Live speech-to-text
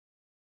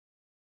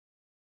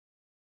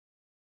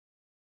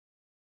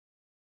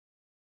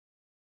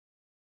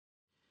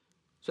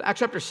So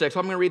Acts chapter 6,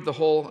 I'm going to read the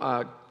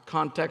whole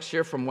context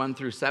here from 1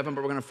 through 7,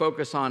 but we're going to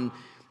focus on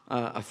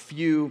a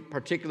few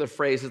particular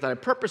phrases that I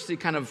purposely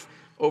kind of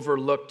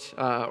overlooked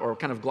or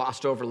kind of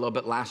glossed over a little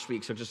bit last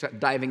week, so just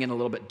diving in a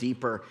little bit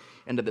deeper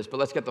into this. But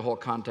let's get the whole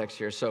context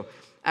here. So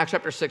Acts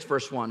chapter 6,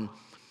 verse 1.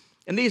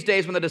 In these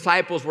days when the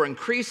disciples were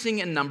increasing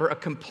in number, a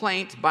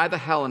complaint by the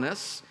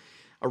Hellenists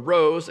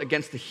arose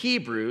against the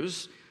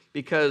Hebrews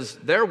because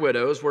their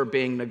widows were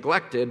being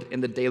neglected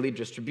in the daily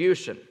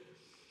distribution.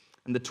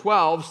 And the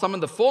 12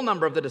 summoned the full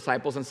number of the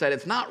disciples and said,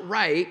 "It's not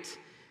right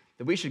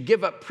that we should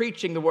give up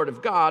preaching the word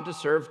of God to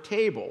serve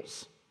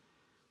tables.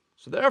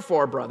 So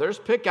therefore, brothers,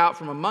 pick out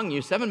from among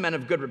you 7 men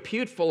of good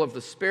repute, full of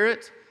the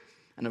Spirit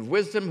and of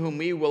wisdom, whom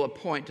we will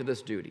appoint to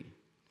this duty.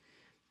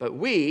 But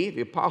we,"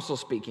 the apostles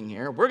speaking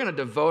here, "we're going to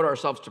devote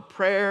ourselves to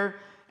prayer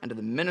and to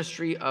the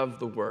ministry of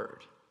the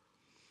word."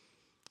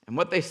 And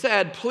what they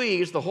said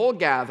pleased the whole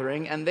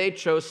gathering, and they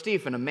chose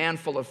Stephen, a man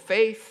full of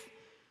faith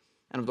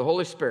and of the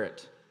Holy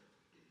Spirit,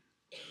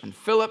 and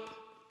Philip,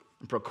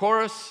 and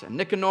Prochorus, and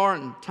Nicanor,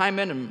 and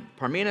Timon, and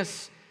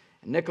Parmenas,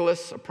 and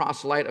Nicholas, a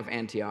proselyte of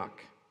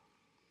Antioch.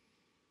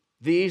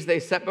 These they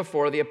set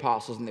before the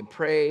apostles, and they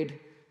prayed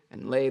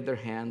and laid their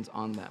hands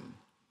on them.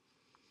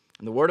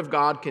 And the word of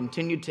God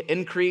continued to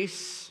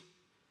increase,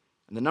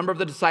 and the number of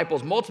the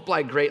disciples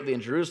multiplied greatly in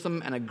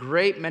Jerusalem, and a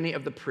great many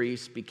of the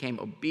priests became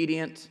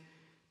obedient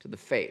to the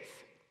faith.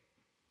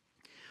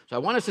 So I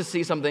want us to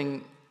see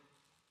something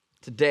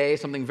today,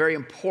 something very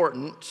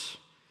important.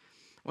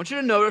 I want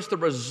you to notice the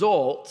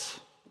result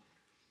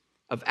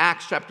of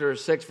Acts chapter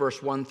 6,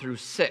 verse 1 through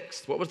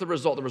 6. What was the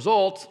result? The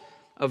result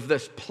of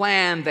this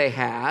plan they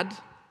had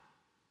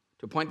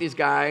to appoint these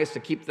guys to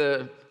keep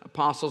the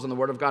apostles and the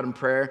word of God in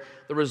prayer.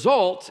 The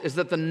result is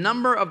that the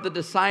number of the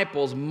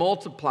disciples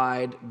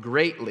multiplied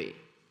greatly.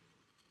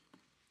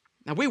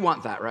 Now, we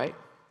want that, right?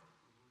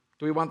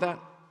 Do we want that?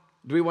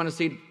 Do we want to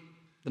see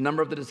the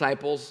number of the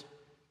disciples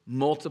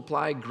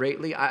multiply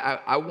greatly?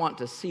 I want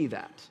to see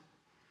that.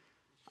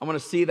 I want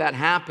to see that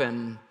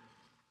happen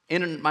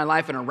in my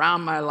life and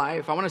around my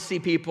life. I want to see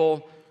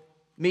people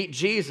meet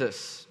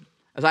Jesus.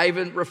 As I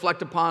even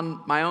reflect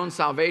upon my own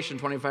salvation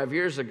 25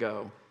 years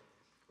ago,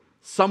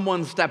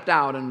 someone stepped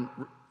out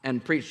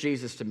and preached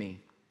Jesus to me.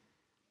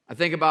 I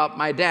think about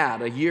my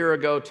dad a year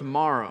ago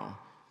tomorrow.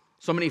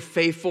 So many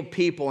faithful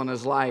people in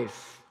his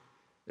life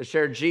that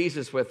shared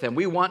Jesus with him.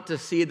 We want to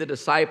see the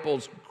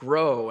disciples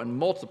grow and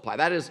multiply.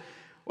 That is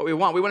what we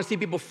want. We want to see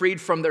people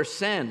freed from their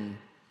sin,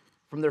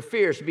 from their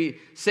fears, to be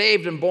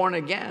saved and born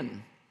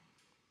again.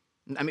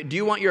 I mean, do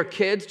you want your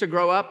kids to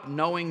grow up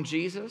knowing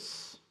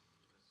Jesus?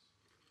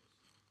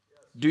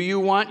 Do you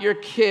want your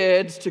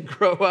kids to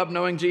grow up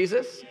knowing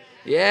Jesus?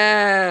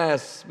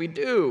 Yes, we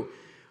do.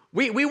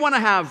 We want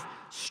to have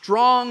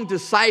strong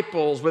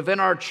disciples within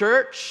our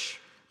church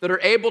that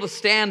are able to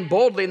stand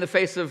boldly in the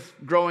face of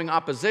growing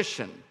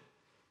opposition.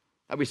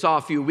 That we saw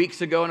a few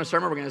weeks ago in a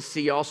sermon, we're going to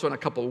see also in a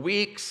couple of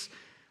weeks.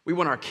 We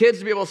want our kids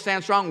to be able to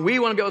stand strong. We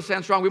want to be able to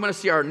stand strong. We want to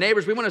see our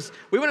neighbors. We want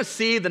to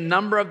see the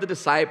number of the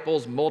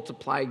disciples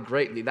multiply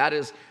greatly. That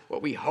is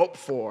what we hope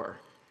for.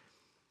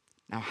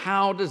 Now,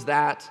 how does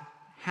that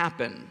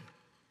happen?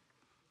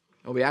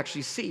 Well, we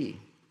actually see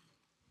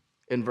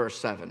in verse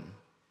 7.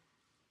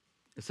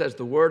 It says,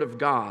 the word of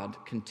God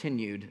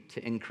continued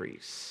to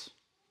increase.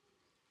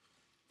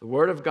 The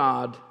word of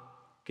God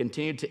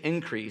continued to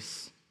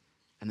increase,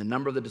 and the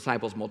number of the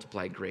disciples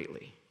multiplied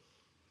greatly.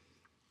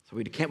 So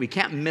we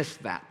can't miss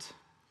that.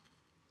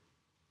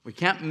 We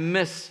can't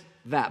miss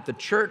that. The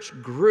church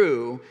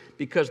grew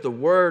because the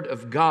word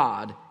of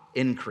God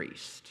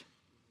increased.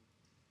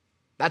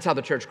 That's how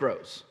the church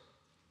grows.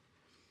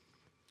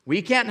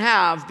 We can't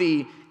have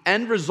the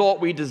end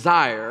result we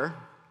desire.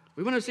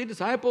 We want to see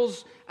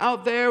disciples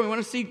out there. We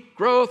want to see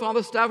growth, all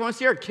this stuff. We want to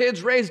see our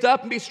kids raised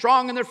up and be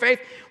strong in their faith.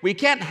 We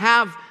can't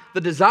have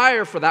the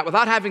desire for that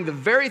without having the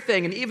very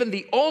thing, and even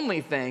the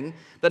only thing,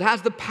 that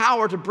has the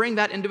power to bring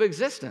that into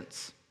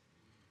existence.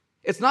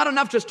 It's not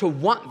enough just to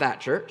want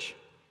that, church.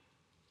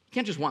 You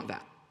can't just want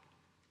that.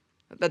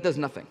 That does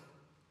nothing.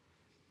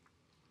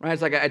 Right?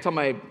 It's like I tell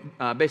my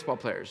baseball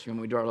players, when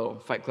we do our little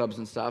fight clubs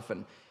and stuff,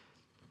 and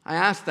I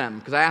ask them,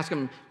 because I ask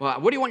them, well,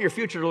 what do you want your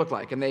future to look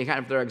like? And they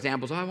have their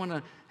examples. Oh, I want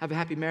to have a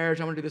happy marriage.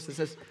 I want to do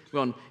this.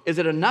 Well, is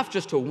it enough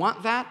just to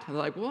want that? And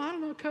they're like, well, I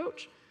don't know,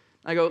 coach.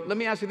 I go, let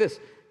me ask you this.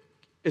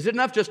 Is it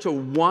enough just to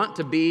want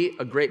to be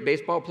a great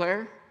baseball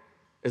player?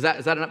 Is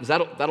that enough?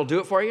 That'll do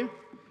it for you?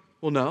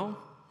 Well, no.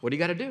 What do you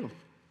got to do?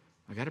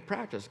 I got to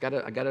practice.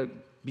 I got to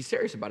be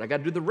serious about it. I got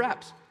to do the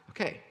reps.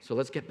 Okay, so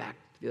let's get back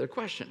to the other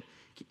question.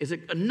 Is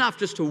it enough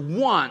just to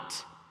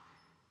want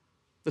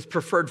this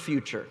preferred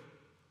future?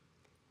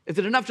 Is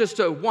it enough just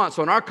to want?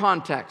 So in our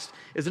context,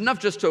 is it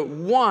enough just to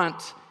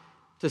want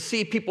to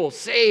see people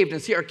saved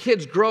and see our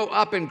kids grow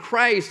up in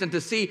Christ and to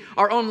see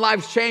our own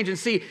lives change and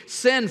see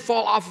sin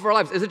fall off of our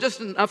lives? Is it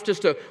just enough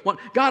just to want?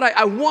 God,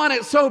 I want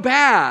it so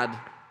bad.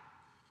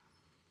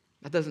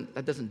 That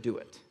doesn't do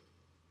it.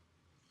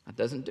 That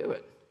doesn't do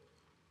it.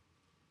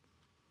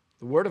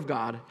 The Word of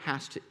God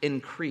has to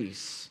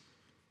increase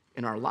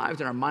in our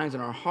lives, in our minds,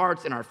 in our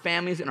hearts, in our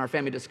families, in our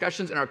family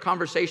discussions, in our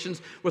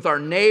conversations with our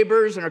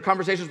neighbors, in our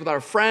conversations with our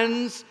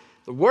friends.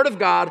 The Word of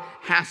God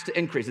has to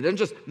increase. It doesn't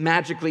just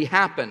magically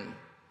happen.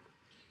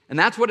 And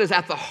that's what is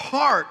at the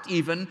heart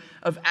even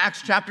of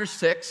Acts chapter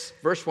 6,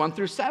 verse 1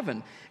 through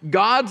 7.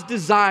 God's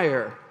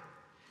desire,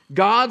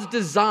 God's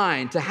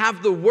design to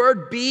have the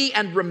Word be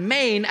and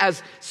remain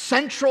as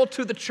central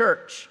to the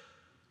church.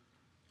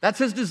 That's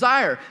His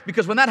desire,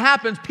 because when that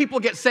happens, people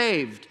get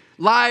saved,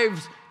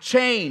 lives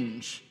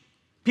change,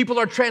 people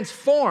are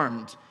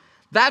transformed.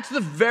 That's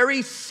the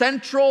very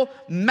central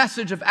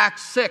message of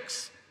Acts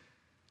 6.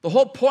 The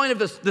whole point of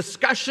this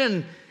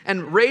discussion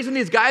and raising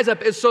these guys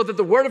up is so that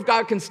the Word of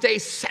God can stay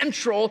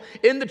central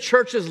in the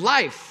church's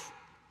life,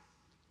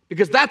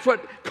 because that's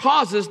what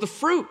causes the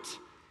fruit.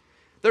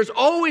 There's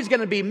always going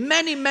to be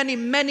many, many,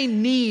 many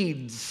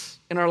needs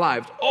in our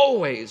lives,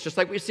 always, just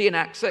like we see in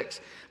Acts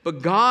 6.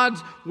 But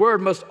God's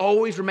Word must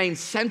always remain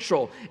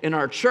central in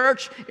our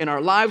church, in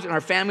our lives, in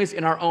our families,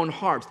 in our own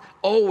hearts.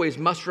 Always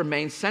must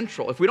remain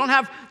central. If we don't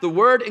have the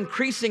Word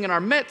increasing in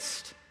our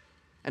midst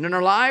and in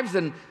our lives,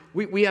 then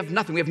we have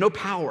nothing. We have no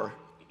power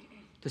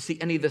to see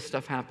any of this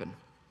stuff happen.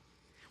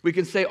 We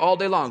can say all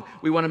day long,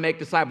 we want to make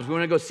disciples. We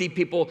want to go see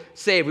people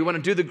saved. We want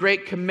to do the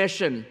Great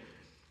Commission.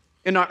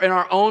 In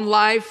our own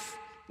life,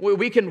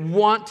 we can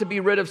want to be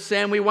rid of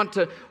sin. We want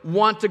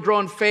to grow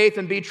in faith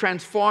and be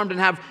transformed and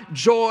have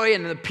joy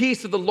and the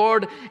peace of the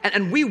Lord.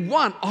 And we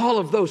want all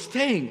of those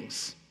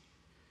things.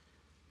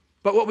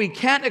 But what we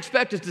can't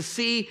expect is to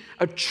see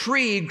a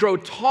tree grow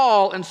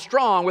tall and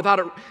strong without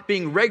it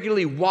being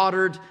regularly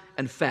watered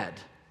and fed.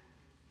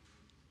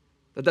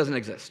 That doesn't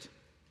exist.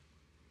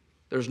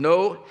 There's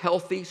no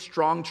healthy,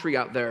 strong tree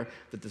out there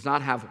that does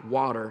not have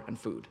water and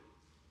food.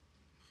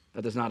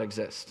 That does not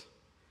exist.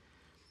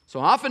 So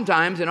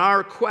oftentimes in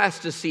our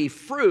quest to see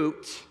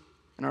fruit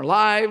in our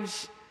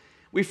lives,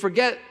 we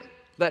forget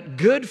that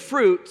good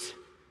fruit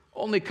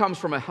only comes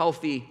from a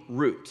healthy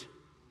root.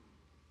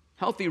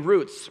 Healthy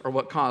roots are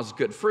what cause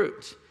good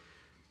fruit.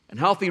 And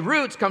healthy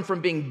roots come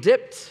from being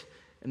dipped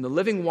in the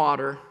living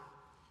water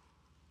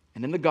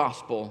and in the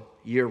gospel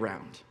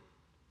year-round,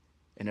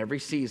 in every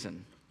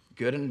season,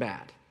 good and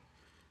bad.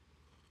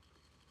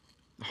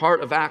 The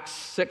heart of Acts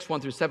 6, 1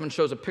 through 7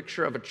 shows a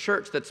picture of a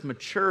church that's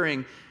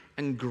maturing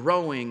and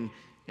growing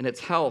in its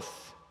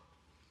health.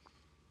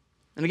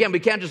 And again, we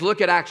can't just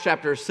look at Acts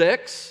chapter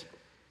 6.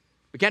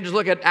 We can't just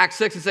look at Acts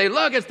 6 and say,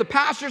 look, it's the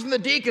pastors and the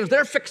deacons.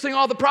 They're fixing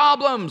all the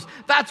problems.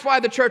 That's why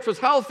the church was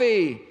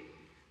healthy.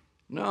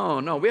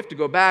 No, we have to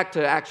go back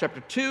to Acts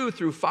chapter 2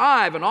 through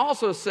 5 and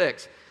also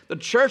 6. The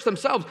church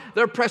themselves,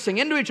 they're pressing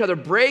into each other,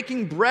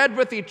 breaking bread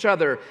with each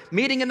other,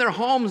 meeting in their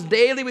homes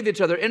daily with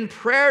each other, in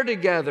prayer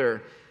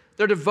together.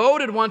 They're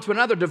devoted one to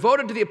another,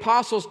 devoted to the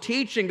apostles'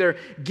 teaching. They're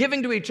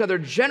giving to each other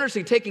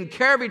generously, taking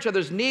care of each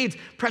other's needs,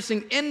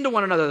 pressing into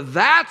one another.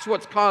 That's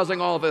what's causing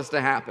all of this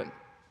to happen.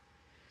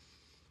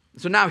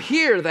 So now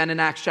here then in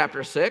Acts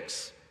chapter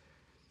 6,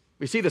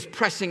 we see this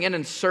pressing in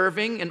and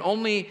serving, and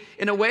only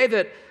in a way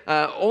that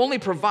only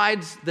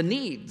provides the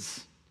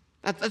needs.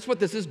 That's what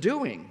this is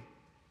doing.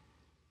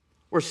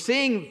 We're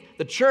seeing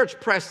the church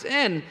press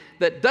in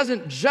that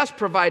doesn't just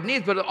provide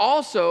needs, but it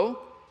also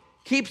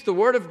keeps the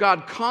Word of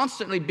God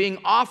constantly being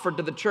offered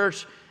to the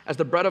church as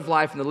the bread of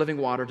life and the living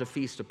water to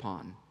feast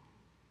upon.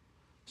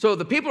 So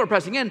the people are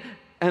pressing in,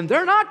 and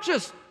they're not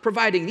just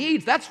providing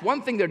needs. That's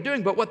one thing they're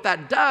doing, but what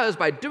that does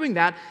by doing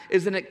that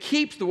is that it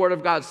keeps the Word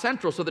of God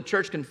central so the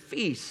church can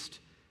feast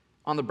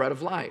on the bread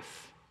of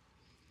life.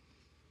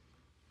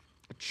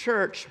 A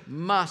church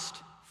must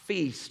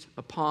feast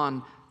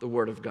upon the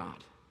Word of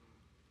God.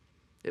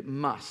 It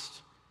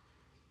must.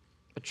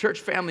 A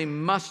church family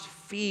must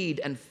feed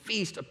and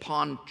feast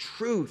upon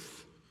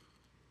truth.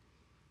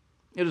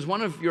 It is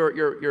one of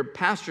your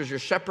pastor's, your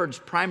shepherd's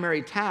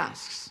primary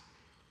tasks,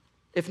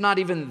 if not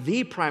even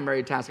the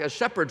primary task. As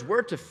shepherds,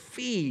 we're to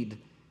feed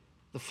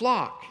the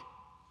flock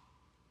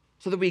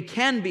so that we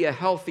can be a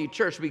healthy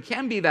church. We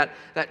can be that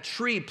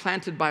tree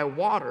planted by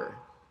water.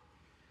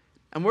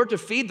 And we're to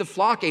feed the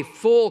flock a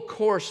full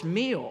course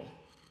meal.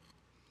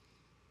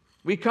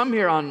 We come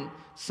here on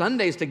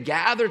Sundays to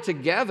gather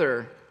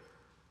together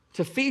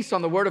to feast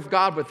on the Word of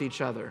God with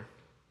each other.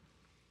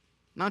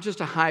 Not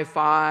just a high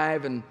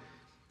five and,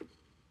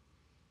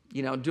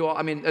 do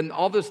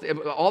all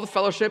the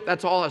fellowship,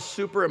 that's all a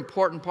super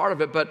important part of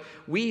it, but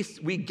we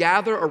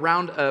gather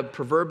around a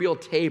proverbial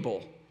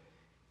table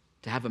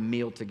to have a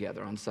meal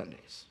together on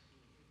Sundays.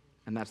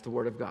 And that's the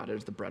Word of God. It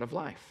is the bread of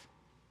life.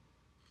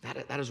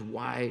 That is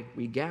why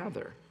we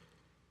gather.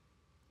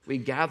 We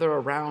gather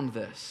around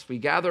this. We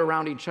gather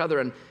around each other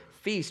and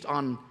feast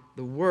on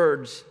the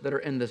words that are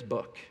in this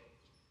book,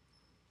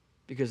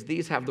 because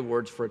these have the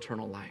words for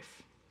eternal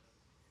life.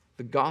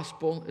 The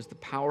gospel is the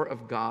power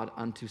of God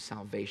unto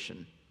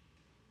salvation.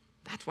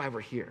 That's why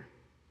we're here.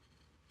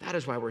 That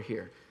is why we're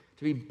here,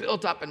 to be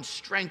built up and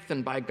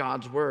strengthened by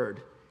God's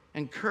word,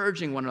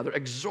 encouraging one another,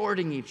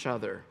 exhorting each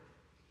other.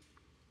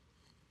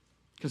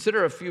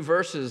 Consider a few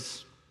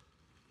verses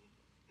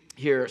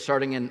here,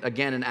 starting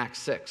again in Acts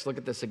 6. Look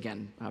at this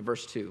again,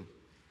 verse 2.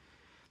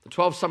 The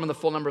 12 summoned the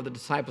full number of the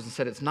disciples and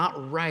said, it's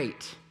not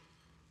right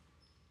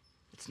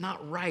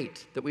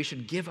that we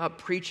should give up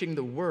preaching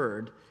the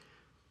word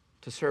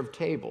to serve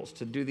tables,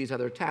 to do these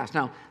other tasks.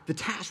 Now, the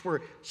tasks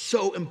were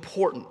so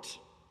important.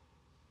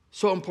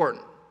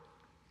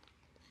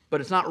 But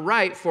it's not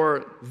right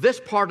for this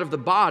part of the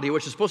body,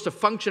 which is supposed to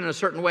function in a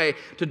certain way,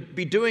 to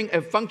be doing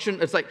a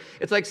function. It's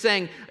like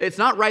saying it's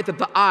not right that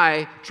the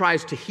eye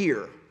tries to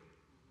hear.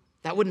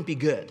 That wouldn't be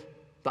good.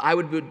 The eye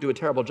would do a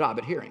terrible job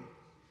at hearing.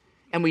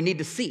 And we need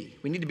to see.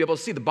 We need to be able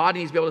to see. The body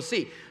needs to be able to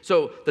see.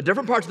 So the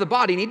different parts of the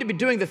body need to be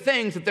doing the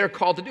things that they're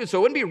called to do. So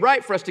it wouldn't be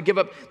right for us to give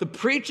up the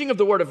preaching of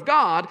the Word of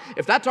God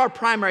if that's our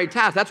primary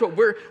task. That's what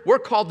we're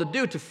called to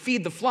do, to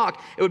feed the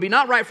flock. It would be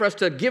not right for us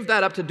to give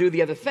that up to do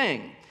the other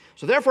thing.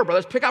 So therefore,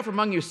 brothers, pick out from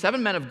among you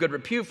 7 men of good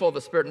repute, full of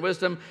the Spirit and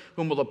wisdom,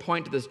 whom will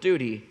appoint to this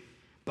duty.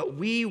 But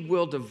we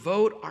will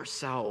devote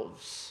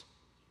ourselves.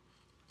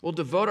 We'll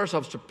devote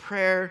ourselves to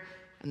prayer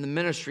and the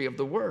ministry of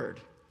the Word.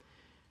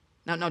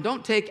 Now,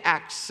 don't take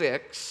Acts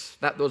 6,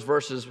 those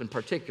verses in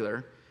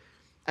particular,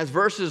 as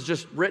verses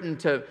just written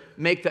to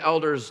make the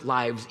elders'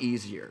 lives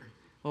easier.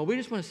 Well, we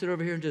just want to sit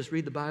over here and just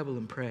read the Bible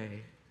and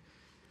pray.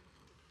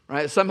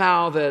 Right?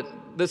 Somehow that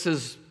this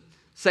is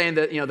saying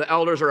that, the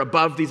elders are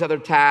above these other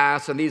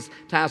tasks and these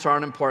tasks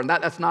aren't important.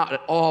 That's not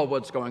at all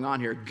what's going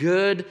on here.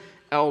 Good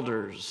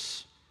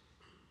elders,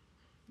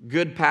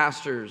 good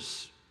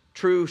pastors,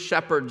 true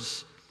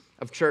shepherds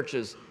of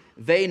churches,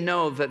 they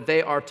know that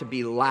they are to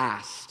be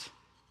last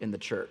in the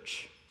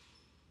church.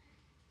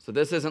 So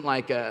this isn't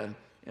like a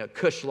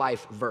cush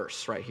life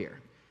verse right here.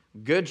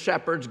 Good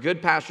shepherds,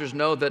 good pastors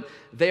know that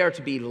they are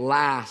to be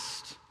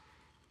last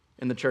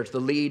in the church, the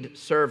lead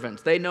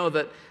servants. They know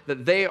that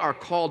they are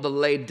called to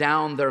lay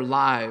down their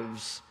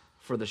lives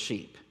for the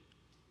sheep.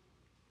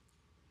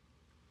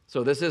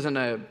 So this isn't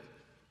a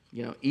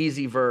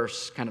easy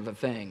verse kind of a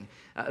thing.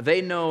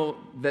 They know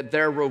that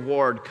their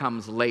reward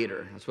comes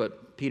later. That's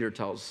what Peter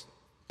tells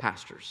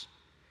pastors.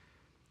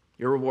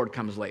 Your reward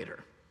comes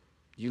later.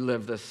 You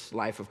live this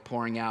life of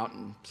pouring out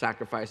and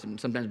sacrifice and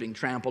sometimes being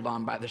trampled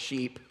on by the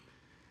sheep.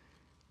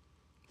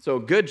 So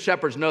good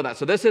shepherds know that.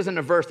 So this isn't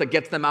a verse that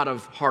gets them out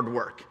of hard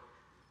work.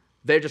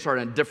 They just are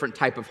in a different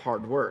type of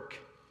hard work.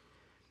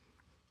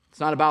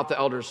 It's not about the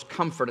elders'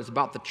 comfort. It's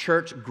about the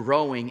church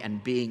growing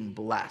and being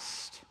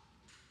blessed.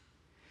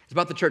 It's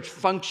about the church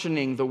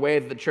functioning the way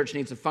that the church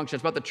needs to function.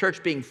 It's about the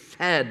church being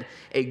fed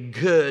a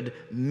good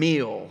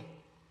meal.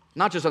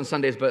 Not just on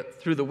Sundays,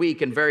 but through the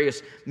week in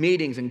various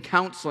meetings and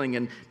counseling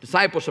and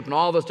discipleship and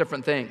all those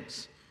different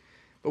things.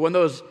 But when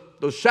those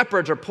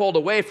shepherds are pulled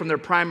away from their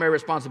primary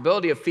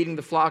responsibility of feeding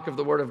the flock of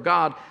the Word of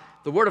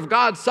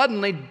God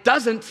suddenly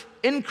doesn't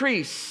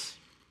increase.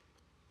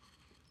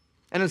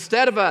 And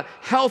instead of a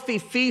healthy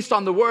feast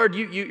on the Word,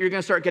 you're going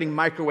to start getting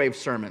microwave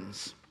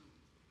sermons,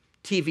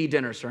 TV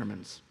dinner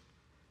sermons.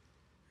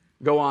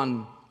 Go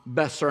on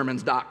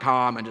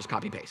bestsermons.com and just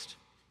copy paste.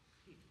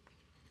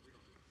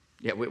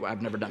 Yeah,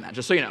 I've never done that,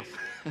 just so you know.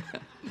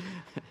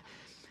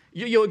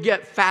 You'll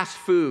get fast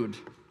food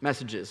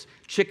messages,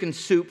 chicken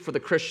soup for the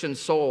Christian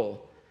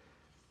soul,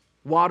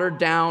 watered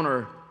down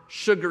or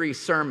sugary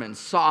sermons,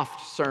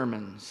 soft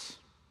sermons.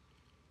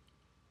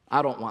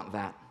 I don't want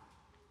that.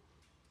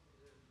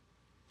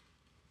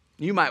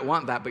 You might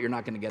want that, but you're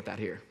not going to get that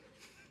here.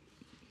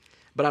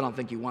 But I don't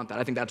think you want that.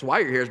 I think that's why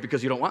you're here, is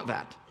because you don't want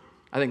that.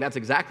 I think that's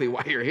exactly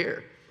why you're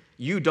here.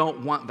 You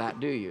don't want that,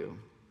 do you?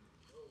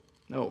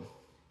 No.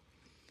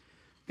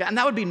 And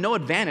that would be no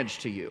advantage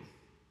to you.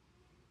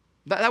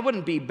 That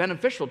wouldn't be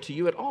beneficial to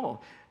you at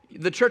all.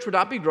 The church would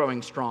not be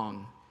growing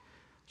strong.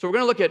 So we're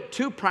going to look at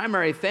 2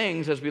 primary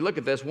things as we look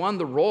at this. One,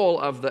 the role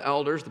of the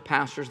elders, the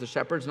pastors, the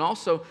shepherds, and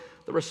also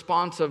the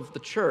response of the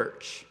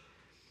church.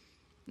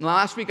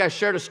 Last week I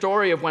shared a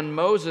story of when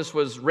Moses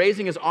was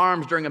raising his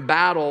arms during a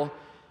battle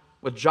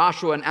with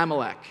Joshua and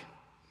Amalek.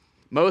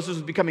 Moses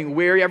was becoming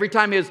weary. Every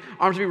time his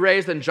arms would be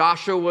raised, then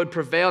Joshua would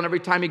prevail. And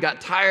every time he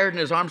got tired and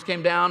his arms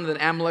came down, then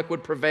Amalek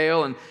would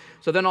prevail. And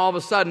so then all of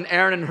a sudden,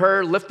 Aaron and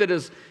Hur lifted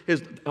his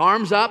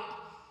arms up.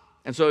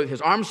 And so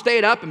his arms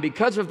stayed up. And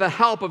because of the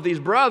help of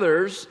these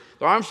brothers,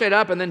 their arms stayed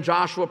up, and then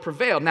Joshua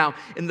prevailed. Now,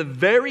 in the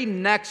very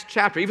next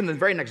chapter, even the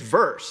very next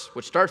verse,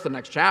 which starts the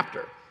next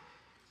chapter,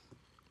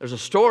 there's a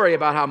story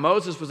about how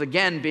Moses was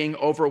again being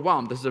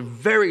overwhelmed. This is a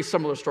very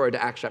similar story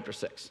to Acts chapter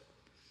 6.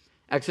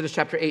 Exodus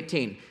chapter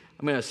 18.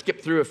 I'm going to skip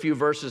through a few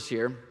verses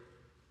here.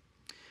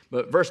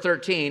 But verse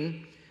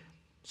 13,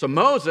 so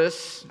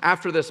Moses,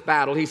 after this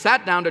battle, he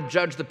sat down to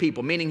judge the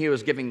people, meaning he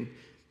was giving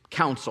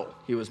counsel.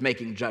 He was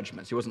making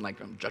judgments. He wasn't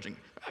like, I'm judging,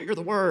 oh, you're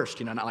the worst,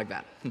 not like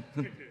that.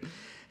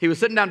 He was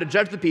sitting down to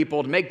judge the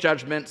people, to make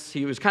judgments.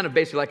 He was kind of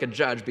basically like a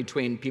judge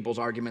between people's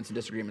arguments and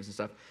disagreements and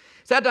stuff.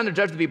 Sat down to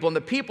judge the people, and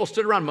the people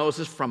stood around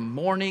Moses from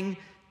morning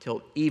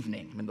till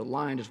evening. I mean, the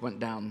line just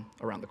went down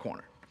around the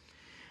corner.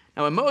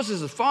 Now, when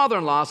Moses'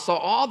 father-in-law saw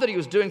all that he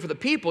was doing for the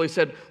people, he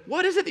said,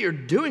 what is it that you're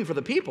doing for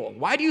the people?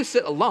 Why do you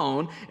sit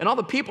alone and all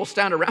the people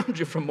stand around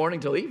you from morning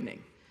till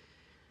evening?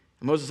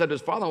 And Moses said to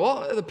his father,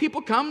 well, the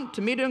people come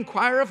to me to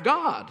inquire of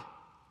God.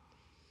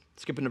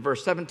 Skipping to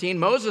verse 17,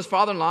 Moses'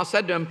 father-in-law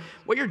said to him,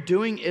 "What you're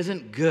doing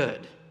isn't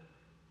good.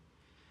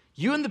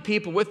 You and the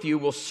people with you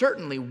will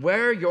certainly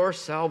wear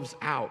yourselves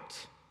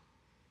out,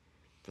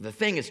 for the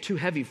thing is too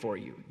heavy for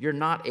you. You're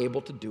not able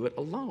to do it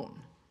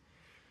alone."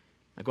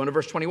 Now going to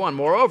verse 21,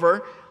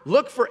 "Moreover,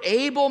 look for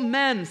able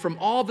men from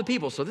all the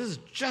people." So this is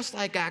just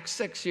like Acts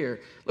 6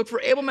 here. "Look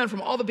for able men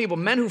from all the people,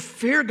 men who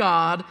fear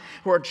God,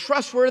 who are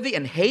trustworthy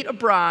and hate a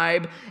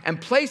bribe, and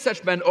place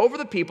such men over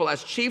the people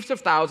as chiefs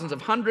of thousands,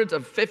 of hundreds,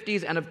 of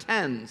fifties, and of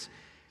tens.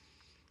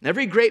 And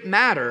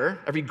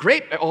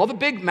all the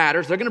big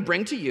matters they're going to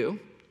bring to you,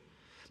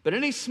 but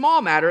any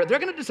small matter they're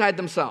going to decide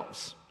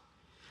themselves.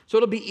 So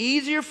it'll be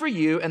easier for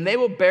you, and they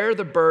will bear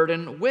the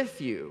burden with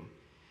you.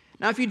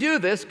 Now, if you do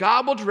this,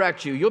 God will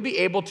direct you. You'll be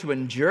able to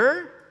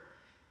endure,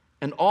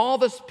 and all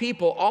this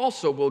people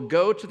also will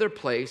go to their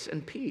place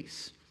in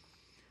peace."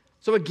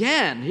 So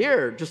again,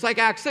 here, just like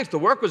Acts 6, the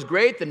work was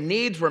great, the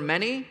needs were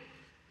many,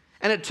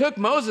 and it took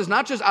Moses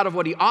not just out of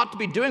what he ought to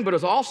be doing, but it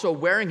was also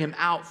wearing him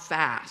out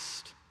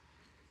fast.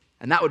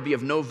 And that would be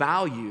of no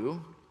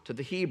value to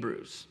the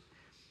Hebrews.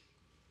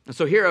 And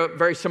so here, a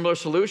very similar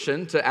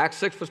solution to Acts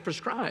 6 was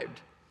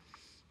prescribed.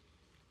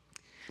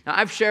 Now,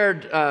 I've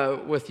shared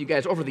with you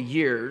guys over the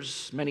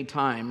years, many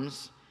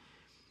times,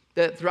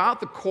 that throughout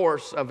the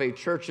course of a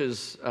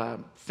church's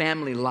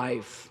family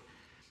life,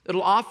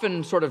 it'll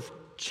often sort of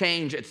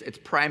change its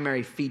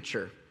primary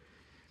feature.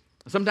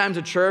 Sometimes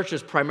a church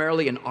is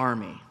primarily an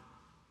army.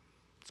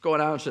 It's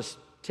going out, it's just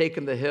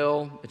taking the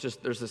hill.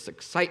 There's this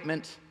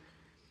excitement.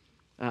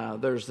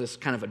 There's this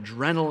kind of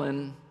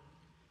adrenaline.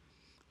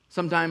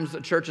 Sometimes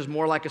the church is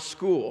more like a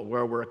school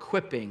where we're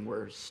equipping,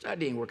 we're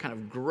studying, we're kind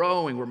of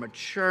growing, we're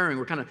maturing,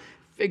 we're kind of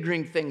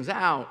figuring things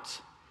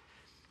out.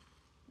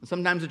 And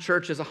sometimes the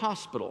church is a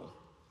hospital.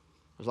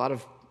 There's a lot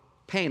of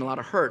pain, a lot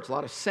of hurts, a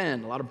lot of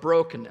sin, a lot of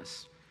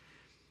brokenness.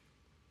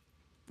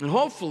 And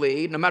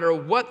hopefully, no matter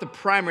what the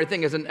primary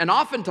thing is, and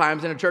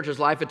oftentimes in a church's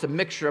life, it's a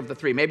mixture of the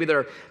three. Maybe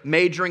they're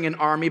majoring in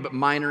army but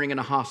minoring in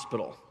a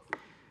hospital.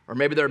 Or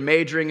maybe they're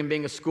majoring in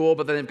being a school,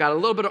 but then they've got a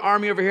little bit of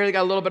army over here, they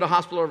got a little bit of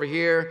hospital over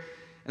here.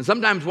 And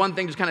sometimes one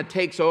thing just kind of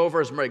takes over,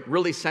 is like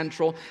really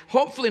central.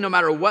 Hopefully, no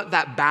matter what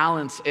that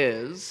balance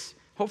is,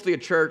 hopefully a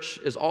church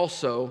is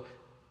also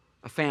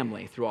a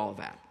family through all of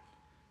that.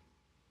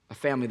 A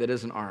family that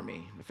is an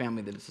army, a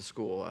family that is a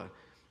school,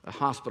 a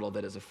hospital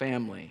that is a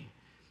family.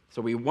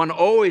 So we want to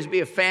always be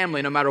a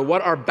family no matter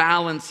what our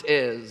balance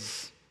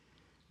is,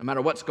 no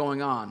matter what's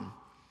going on.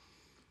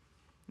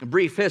 A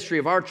brief history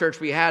of our church,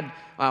 we had,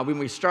 when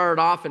we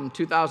started off in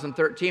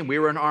 2013, we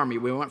were an army.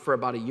 We went for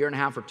about a year and a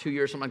half or 2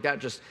 years, something like that,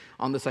 just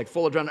on this like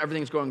full adrenaline,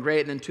 everything's going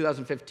great. And then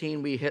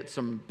 2015, we hit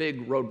some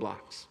big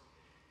roadblocks.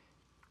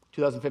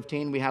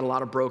 2015, we had a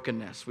lot of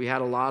brokenness. We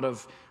had a lot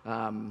of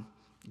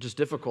just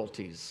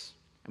difficulties.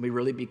 And we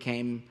really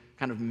became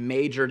kind of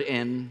majored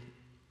in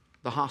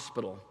the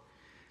hospital.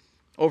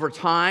 Over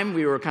time,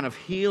 we were kind of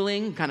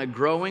healing, kind of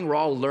growing. We're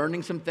all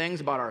learning some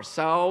things about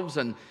ourselves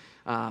and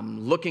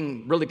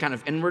looking really kind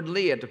of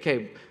inwardly at,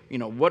 okay,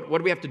 what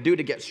do we have to do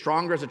to get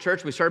stronger as a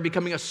church? We started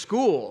becoming a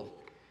school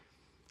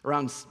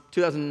around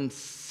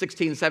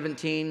 2016,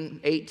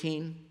 17,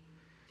 18.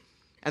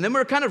 And then we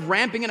were kind of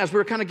ramping in as we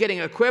were kind of getting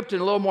equipped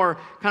and a little more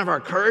kind of our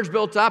courage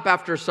built up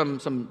after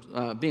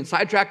some being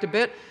sidetracked a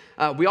bit.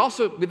 We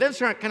then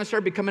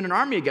started becoming an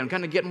army again,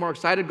 kind of getting more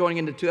excited going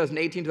into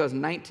 2018,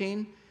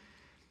 2019.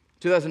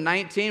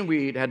 2019,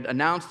 we had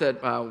announced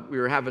that we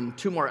were having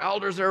 2 more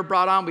elders that were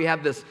brought on. We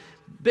had this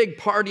big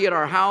party at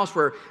our house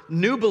where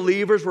new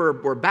believers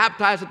were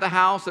baptized at the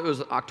house. It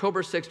was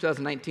October 6,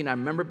 2019. I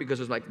remember it because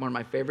it was like one of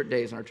my favorite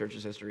days in our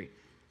church's history.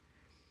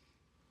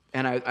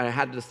 And I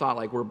had this thought,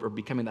 like, we're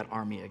becoming that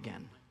army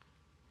again.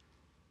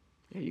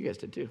 Yeah, you guys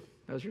did too.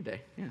 That was your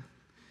day, yeah.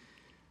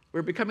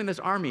 We're becoming this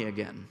army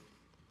again.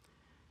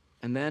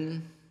 And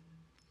then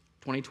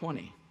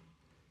 2020,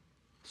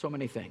 so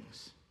many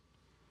things.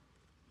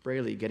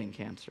 Braley getting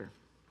cancer.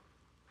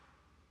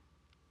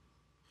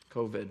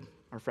 COVID,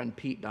 our friend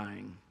Pete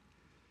dying.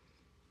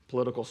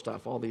 Political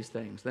stuff, all these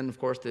things. Then, of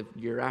course, the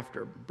year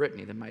after,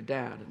 Brittany, then my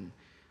dad, and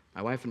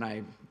my wife and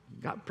I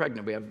got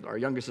pregnant. Our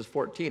youngest is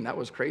 14. That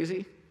was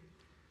crazy.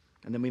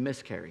 And then we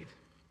miscarried.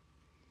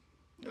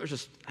 It was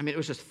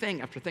just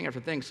thing after thing after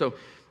thing. So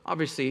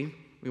obviously,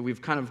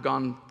 we've kind of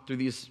gone through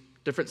these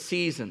different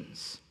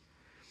seasons.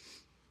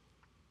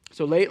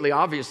 So lately,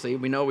 obviously,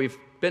 we know we've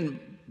been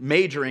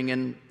majoring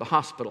in the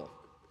hospital.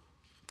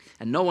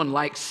 And no one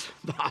likes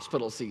the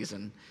hospital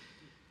season.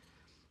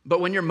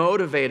 But when you're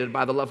motivated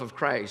by the love of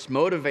Christ,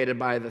 motivated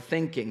by the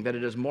thinking that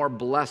it is more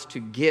blessed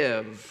to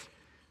give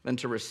than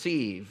to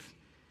receive,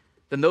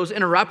 then those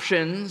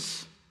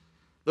interruptions,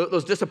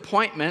 those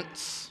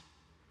disappointments,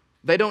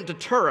 they don't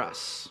deter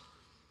us.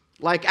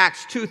 Like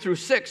Acts 2 through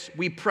 6,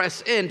 we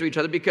press into each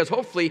other because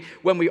hopefully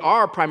when we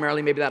are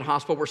primarily maybe that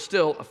hospital, we're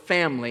still a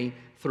family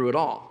through it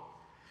all.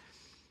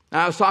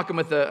 Now, I was talking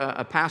with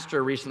a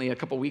pastor recently, a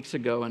couple weeks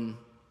ago, and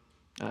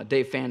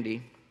Dave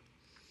Fandy.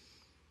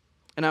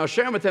 And I was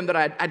sharing with him that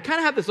I'd kind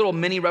of had this little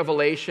mini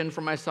revelation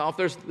for myself.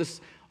 There's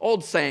this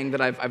old saying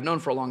that I've known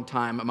for a long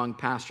time among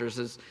pastors,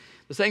 is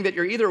the saying that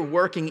you're either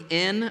working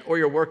in or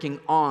you're working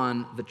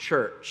on the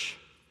church.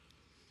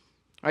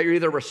 Right? You're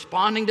either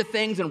responding to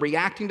things and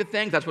reacting to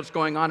things. That's what's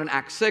going on in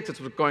Acts 6. That's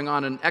what's going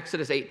on in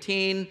Exodus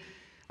 18.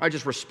 Right?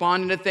 Just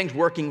responding to things,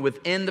 working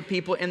within the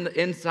people in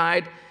the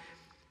inside,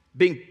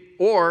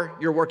 or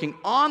you're working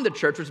on the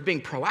church, which is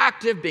being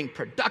proactive, being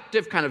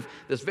productive, kind of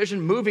this vision,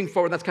 moving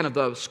forward. That's kind of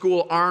the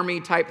school army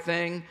type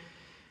thing.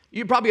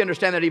 You probably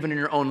understand that even in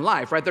your own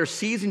life, right? There's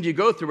seasons you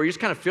go through where you just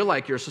kind of feel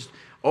like you're just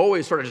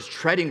always sort of just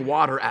treading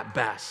water at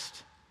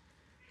best.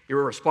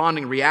 You're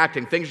responding,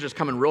 reacting, things are just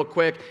coming real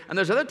quick. And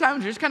there's other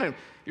times you're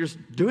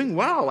just doing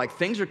well, like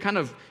things are kind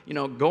of,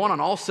 going on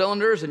all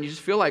cylinders, and you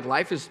just feel like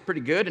life is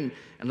pretty good, and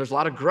there's a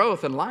lot of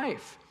growth in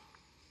life.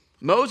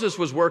 Moses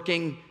was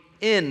working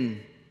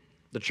in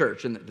the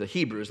church, in the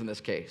Hebrews in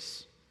this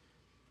case.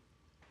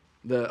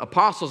 The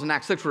apostles in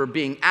Acts 6 were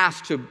being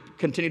asked to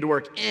continue to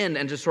work in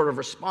and just sort of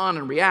respond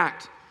and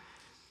react.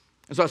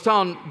 And so I was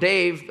telling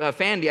Dave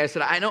Fandy, I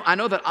said, I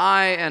know that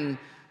I and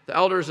the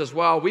elders as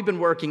well, we've been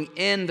working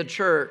in the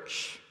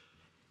church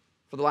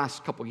for the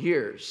last couple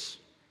years.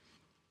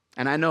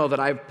 And I know that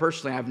I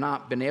personally have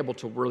not been able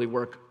to really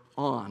work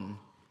on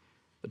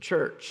the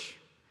church.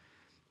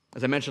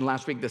 As I mentioned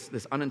last week,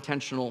 this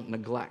unintentional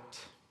neglect.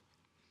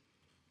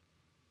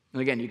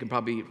 And again, you can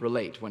probably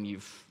relate when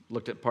you've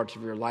looked at parts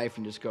of your life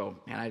and just go,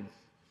 man,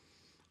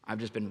 I've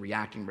just been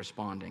reacting,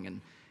 responding,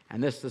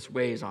 and this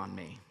weighs on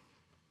me.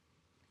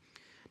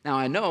 Now,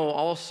 I know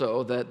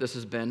also that this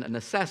has been a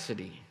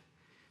necessity.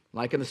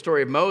 Like in the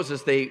story of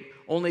Moses, they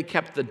only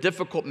kept the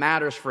difficult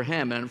matters for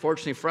him, and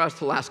unfortunately for us,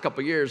 the last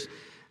couple of years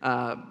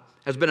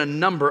has been a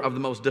number of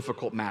the most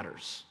difficult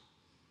matters.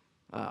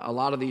 A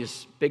lot of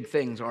these big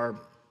things are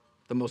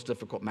the most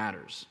difficult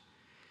matters.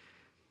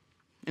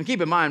 And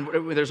keep in mind,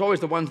 there's always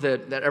the ones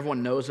that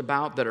everyone knows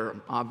about that are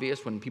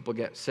obvious when people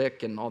get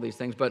sick and all these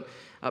things. But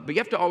you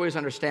have to always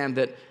understand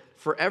that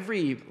for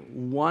every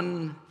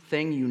one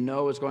thing you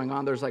know is going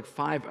on, there's like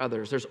 5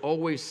 others. There's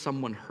always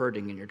someone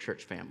hurting in your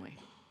church family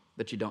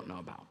that you don't know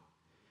about.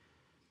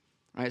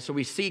 Right? So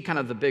we see kind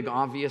of the big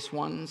obvious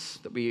ones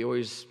that we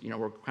always,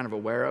 we're kind of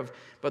aware of.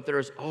 But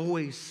there's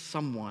always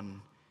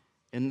someone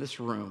in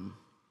this room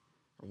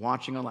or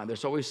watching online.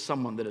 There's always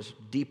someone that is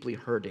deeply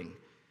hurting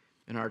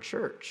in our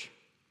church.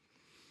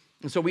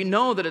 And so we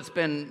know that it's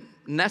been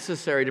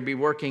necessary to be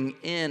working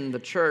in the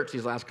church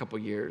these last couple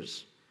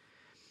years.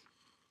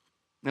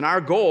 And our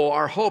goal,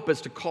 our hope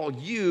is to call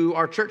you,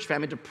 our church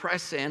family, to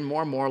press in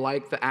more and more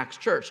like the Acts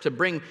church, to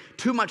bring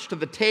too much to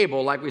the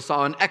table like we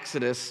saw in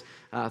Exodus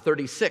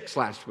 36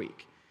 last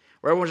week,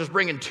 where everyone's just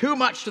bringing too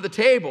much to the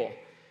table,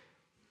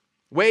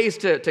 ways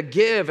to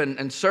give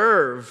and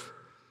serve.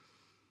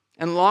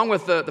 And along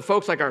with the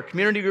folks like our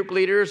community group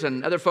leaders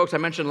and other folks I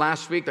mentioned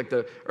last week, like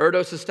the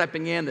Erdos is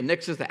stepping in, the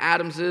Nixes, the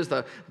Adamses,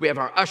 we have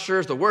our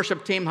ushers, the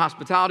worship team,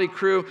 hospitality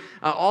crew,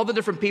 all the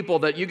different people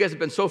that you guys have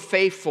been so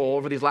faithful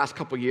over these last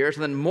couple years,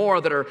 and then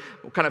more that are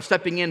kind of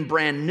stepping in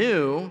brand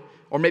new,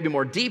 or maybe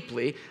more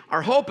deeply.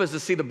 Our hope is to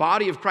see the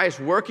body of Christ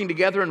working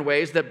together in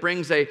ways that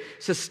brings a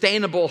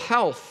sustainable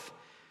health,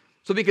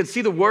 so we can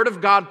see the Word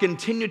of God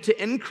continue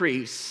to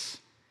increase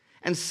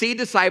and see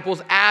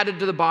disciples added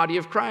to the body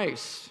of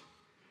Christ.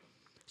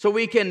 So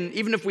we can,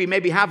 even if we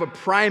maybe have a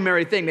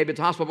primary thing, maybe it's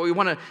hospital, but we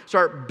want to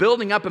start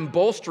building up and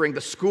bolstering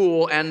the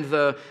school and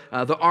the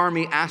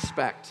army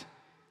aspect,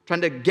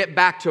 trying to get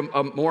back to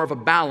more of a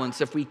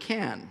balance if we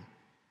can.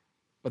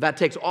 But that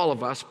takes all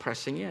of us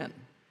pressing in.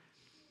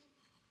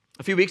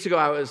 A few weeks ago,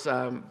 I was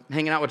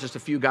hanging out with just a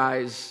few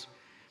guys,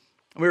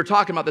 and we were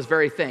talking about this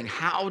very thing.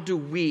 How do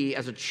we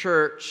as a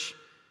church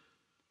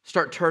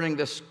start turning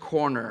this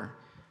corner,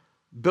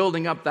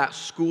 building up that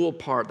school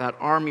part, that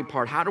army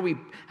part? How do we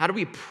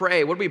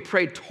pray? What do we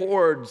pray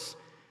towards?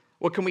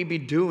 What can we be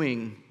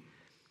doing?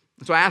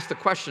 And so I asked the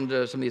question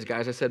to some of these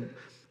guys. I said,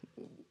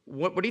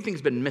 what do you think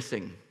has been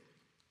missing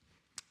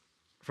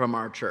from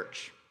our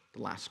church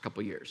the last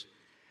couple years?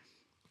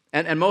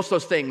 And most of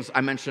those things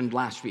I mentioned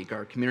last week.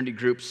 Our community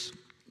groups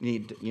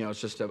need, it's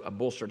just a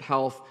bolstered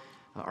health,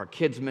 our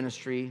kids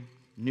ministry,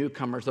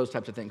 newcomers, those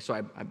types of things. So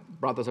I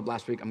brought those up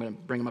last week. I'm going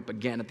to bring them up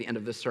again at the end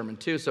of this sermon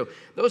too. So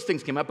those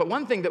things came up. But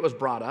one thing that was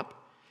brought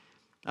up,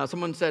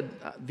 someone said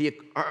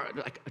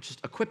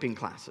just equipping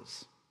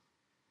classes.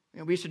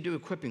 We used to do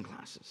equipping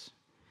classes.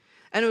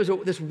 And it was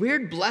this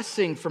weird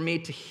blessing for me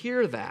to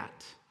hear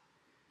that,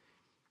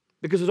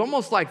 because it was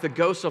almost like the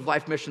ghost of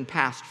Life Mission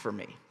passed for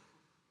me.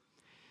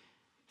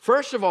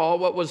 First of all,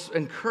 what was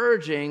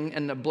encouraging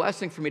and a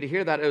blessing for me to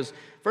hear that is,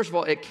 first of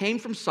all, it came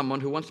from someone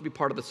who wants to be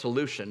part of the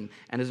solution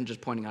and isn't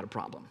just pointing out a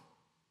problem.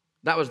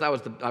 I was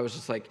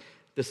just like,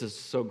 this is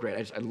so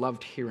great. I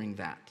loved hearing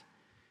that.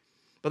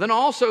 But then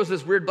also it was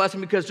this weird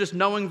blessing because just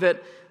knowing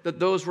that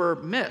those were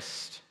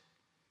missed.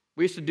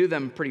 We used to do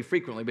them pretty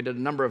frequently. We did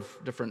a number of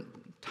different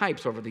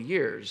types over the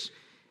years.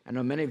 I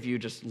know many of you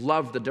just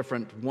love the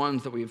different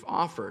ones that we've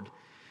offered.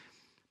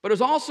 But it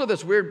was also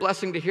this weird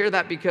blessing to hear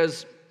that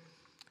because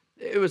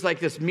it was like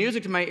this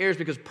music to my ears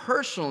because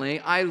personally,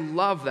 I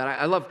love that.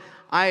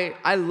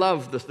 I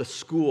love the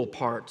school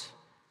part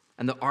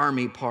and the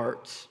army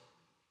part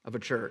of a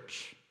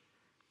church.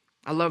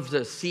 I love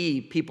to see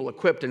people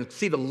equipped and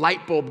see the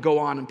light bulb go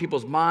on in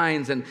people's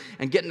minds and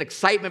get an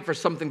excitement for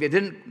something they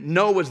didn't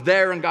know was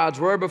there in God's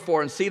word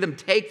before and see them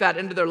take that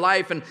into their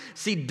life and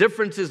see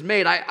differences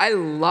made. I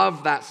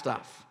love that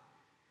stuff.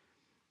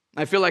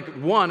 I feel like,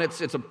 one,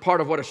 it's a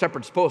part of what a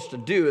shepherd's supposed to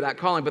do, that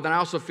calling, but then I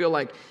also feel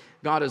like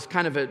God is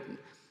kind of I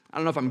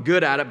don't know if I'm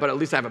good at it, but at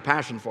least I have a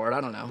passion for it.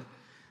 I don't know.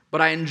 But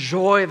I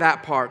enjoy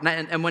that part.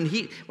 And when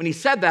he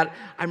said that,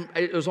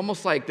 it was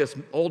almost like this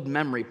old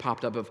memory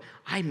popped up of,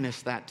 I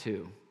miss that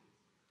too.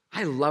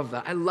 I love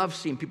that. I love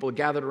seeing people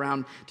gathered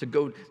around to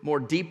go more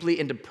deeply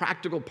into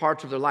practical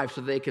parts of their life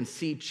so they can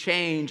see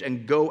change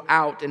and go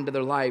out into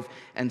their life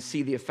and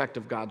see the effect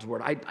of God's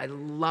word. I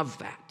love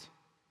that.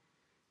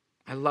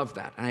 I love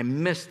that, and I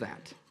miss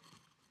that.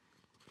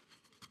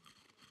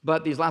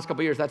 But these last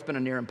couple of years, that's been a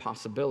near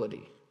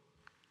impossibility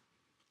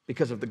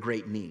because of the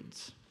great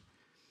needs.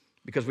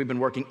 Because we've been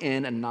working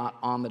in and not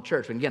on the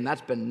church. And again,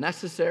 that's been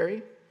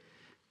necessary.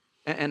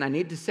 And I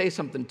need to say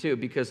something too,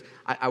 because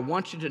I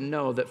want you to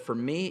know that for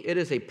me, it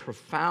is a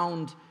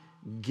profound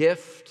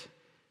gift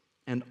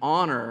and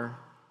honor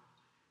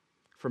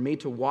for me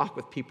to walk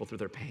with people through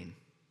their pain.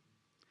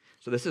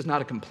 So this is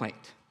not a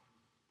complaint.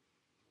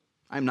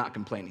 I'm not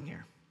complaining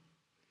here.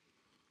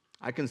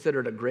 I consider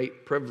it a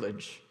great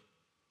privilege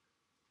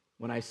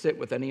when I sit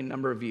with any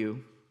number of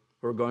you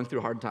who are going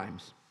through hard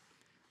times.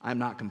 I'm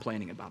not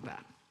complaining about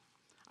that.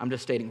 I'm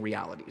just stating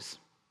realities,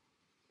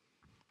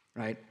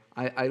 right?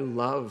 I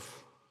love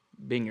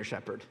being your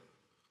shepherd.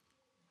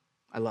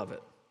 I love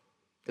it.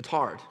 It's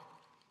hard.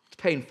 It's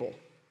painful.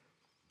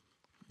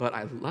 But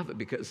I love it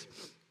because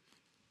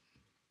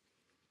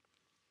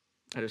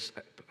I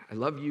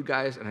love you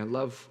guys and I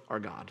love our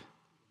God.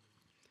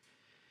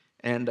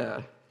 And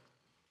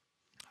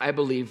I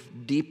believe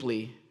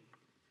deeply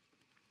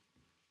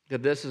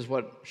that this is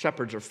what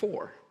shepherds are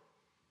for.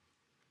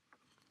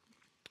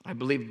 I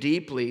believe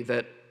deeply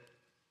that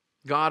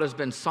God has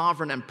been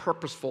sovereign and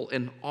purposeful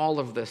in all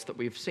of this that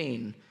we've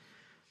seen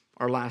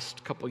our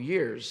last couple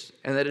years,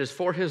 and that it is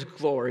for his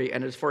glory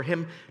and it is for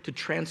him to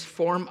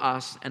transform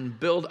us and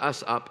build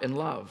us up in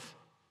love,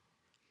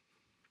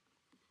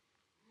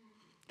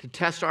 to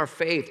test our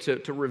faith,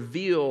 to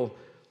reveal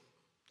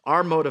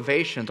our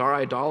motivations, our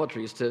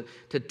idolatries, to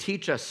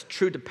teach us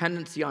true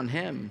dependency on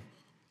him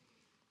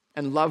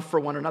and love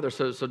for one another.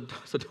 So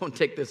don't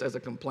take this as a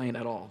complaint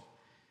at all.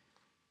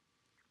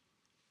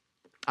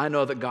 I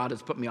know that God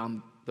has put me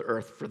on the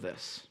earth for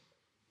this.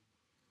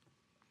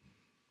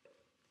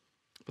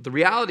 But the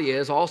reality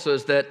is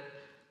that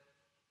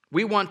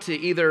we want to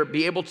either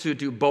be able to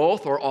do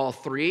both or all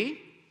three,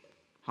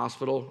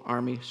 hospital,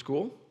 army,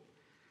 school.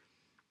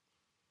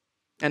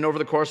 And over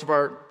the course of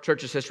our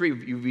church's history,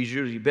 we've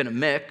usually been a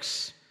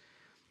mix.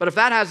 But if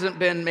that hasn't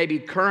been maybe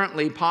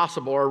currently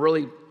possible or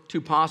really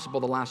too possible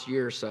the last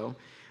year or so,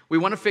 we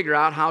want to figure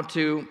out how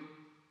to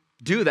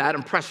do that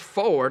and press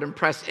forward and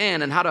press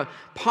in and how to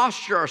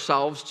posture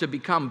ourselves to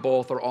become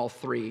both or all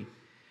three.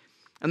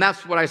 And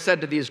that's what I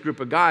said to these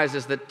group of guys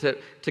is that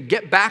to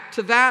get back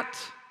to that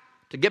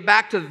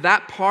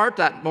part,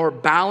 that more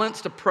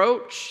balanced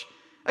approach,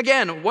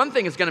 again, one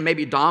thing is going to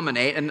maybe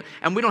dominate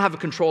and we don't have a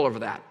control over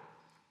that.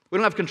 We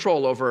don't have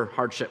control over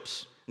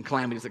hardships and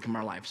calamities that come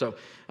in our life.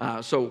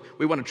 So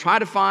we want to try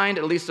to find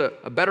at least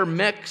a better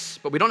mix,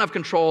 but we don't have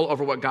control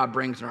over what God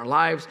brings in our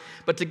lives.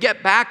 But to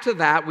get back to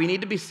that, we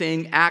need to be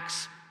seeing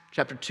Acts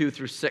chapter 2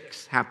 through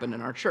 6 happen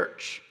in our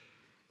church,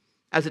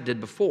 as it did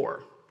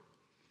before.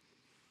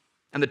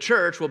 And the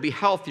church will be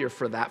healthier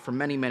for that for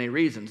many, many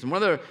reasons. And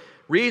one of the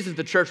reasons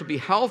the church will be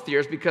healthier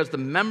is because the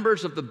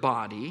members of the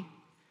body,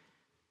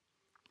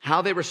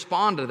 how they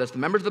respond to this, the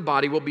members of the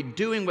body will be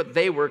doing what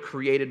they were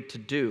created to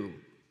do.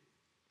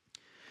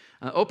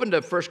 Open to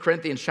 1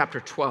 Corinthians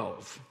chapter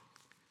 12.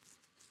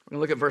 We're going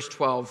to look at verse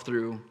 12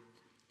 through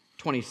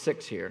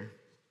 26 here.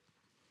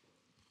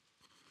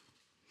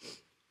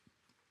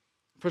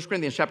 1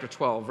 Corinthians chapter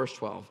 12, verse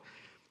 12.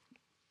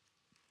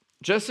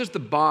 Just as the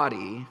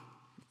body,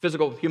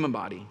 physical human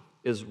body,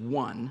 is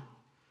one,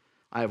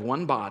 I have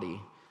one body,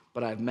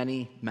 but I have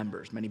many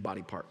members, many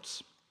body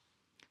parts.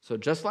 So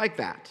just like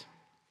that,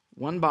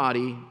 one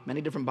body,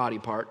 many different body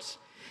parts,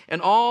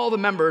 and all the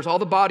members, all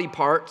the body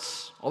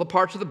parts, all the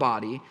parts of the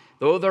body,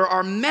 though there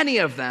are many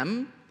of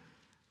them,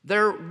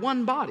 they're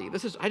one body.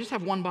 I just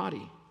have one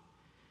body.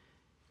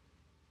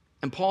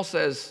 And Paul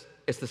says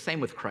it's the same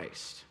with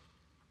Christ.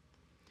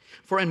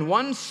 For in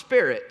one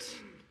Spirit,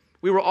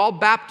 we were all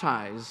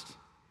baptized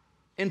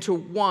into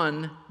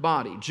one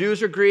body.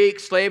 Jews or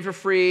Greeks, slaves or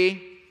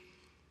free,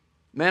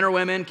 men or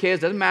women,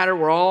 kids, doesn't matter.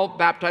 We're all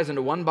baptized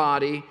into one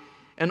body,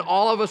 and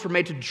all of us were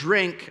made to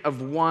drink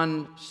of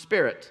one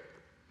Spirit.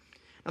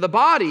 Now, the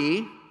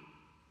body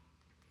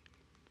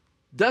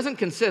doesn't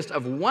consist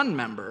of one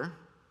member,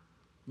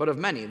 but of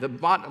many.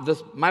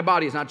 My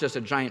body is not just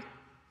a giant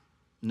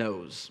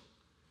nose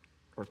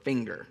or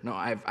finger. No,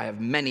 I have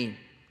many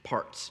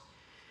parts.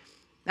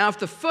 Now, if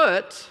the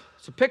foot,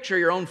 so picture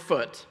your own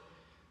foot,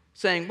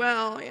 saying,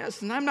 well,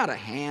 yes, and I'm not a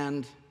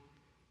hand.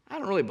 I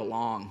don't really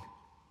belong.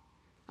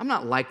 I'm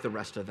not like the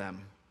rest of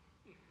them.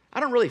 I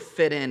don't really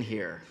fit in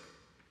here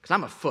because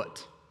I'm a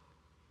foot.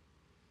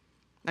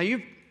 Now,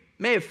 you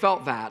may have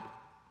felt that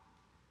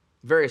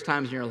various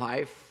times in your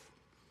life.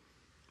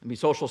 Maybe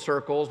social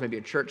circles, maybe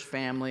a church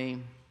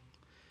family,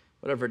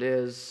 whatever it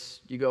is.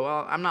 You go,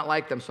 well, I'm not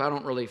like them, so I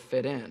don't really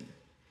fit in.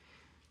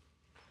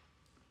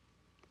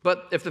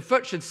 But if the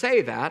foot should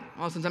say that,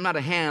 well, since I'm not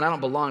a hand, I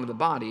don't belong to the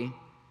body,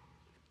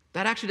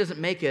 that actually doesn't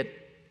make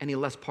it any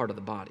less part of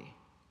the body.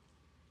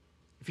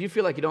 If you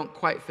feel like you don't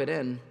quite fit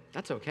in,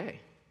 that's okay.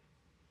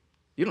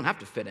 You don't have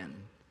to fit in.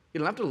 You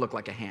don't have to look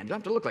like a hand. You don't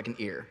have to look like an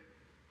ear.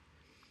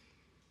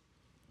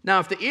 Now,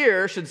 if the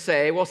ear should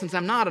say, well, since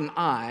I'm not an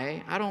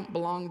eye, I don't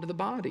belong to the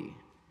body,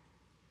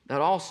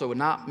 that also would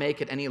not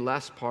make it any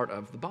less part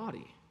of the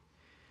body.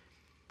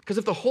 Because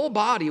if the whole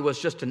body was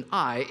just an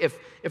eye,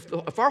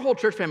 if our whole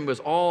church family was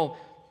all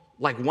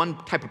like one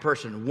type of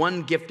person,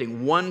 one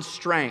gifting, one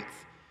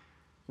strength,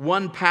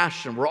 one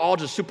passion, we're all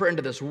just super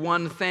into this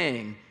one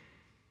thing,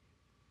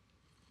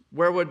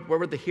 where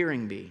would the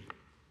hearing be?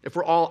 If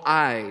we're all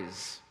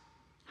eyes,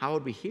 how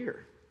would we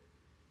hear?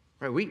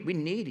 Right? We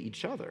need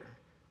each other.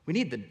 We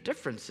need the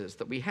differences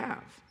that we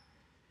have.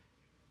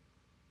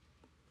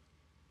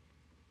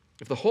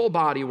 If the whole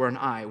body were an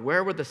eye,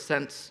 where would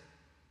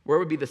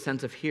be the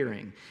sense of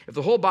hearing? If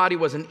the whole body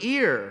was an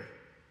ear,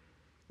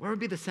 where would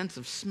be the sense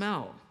of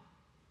smell?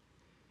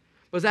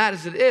 But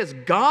as it is,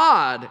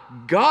 God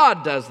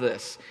does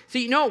this.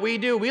 See, you know what we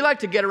do? We like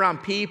to get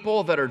around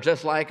people that are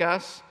just like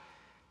us,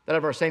 that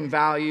have our same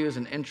values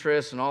and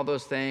interests and all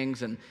those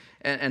things, and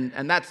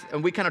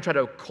we kind of try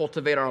to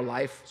cultivate our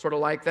life sort of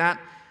like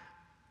that.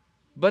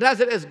 But as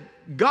it is,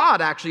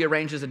 God actually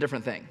arranges a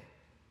different thing.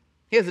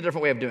 He has a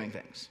different way of doing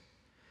things.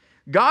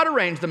 God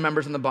arranged the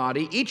members in the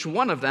body, each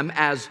one of them,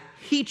 as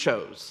He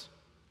chose.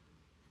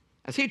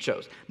 As He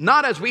chose.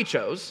 Not as we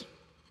chose.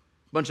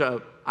 A bunch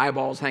of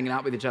eyeballs hanging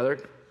out with each other.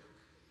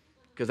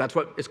 Because that's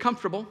what is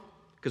comfortable.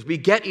 Because we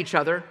get each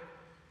other.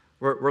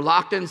 We're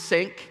locked in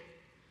sync.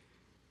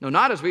 No,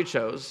 not as we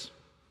chose.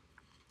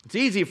 It's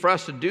easy for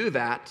us to do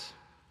that.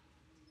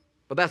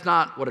 But that's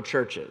not what a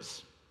church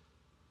is.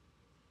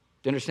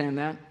 Do you understand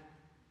that?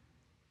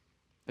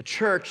 A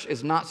church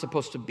is not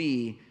supposed to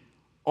be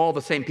all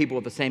the same people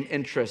with the same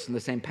interests and the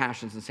same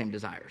passions and the same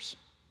desires.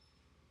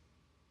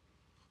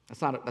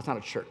 That's not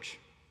a church.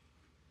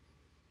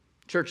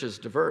 Church is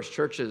diverse.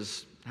 Church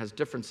has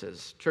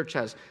differences. Church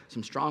has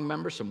some strong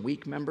members, some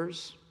weak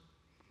members,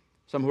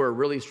 some who are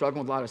really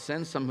struggling with a lot of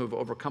sin, some who have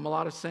overcome a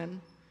lot of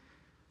sin,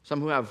 some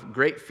who have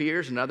great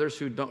fears, and others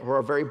who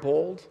are very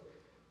bold.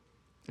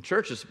 A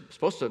church is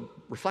supposed to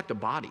reflect a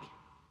body,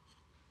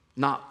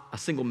 not a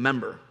single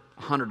member,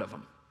 100 of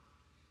them.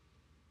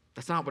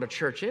 That's not what a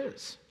church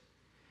is.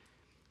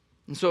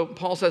 And so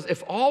Paul says,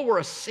 if all were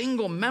a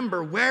single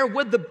member, where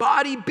would the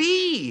body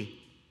be?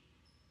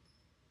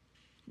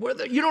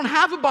 You don't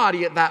have a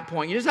body at that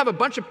point. You just have a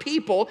bunch of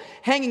people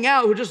hanging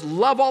out who just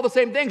love all the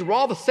same things. We're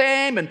all the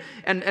same, and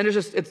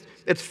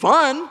it's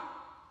fun.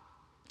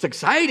 It's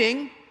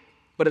exciting,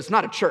 but it's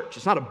not a church.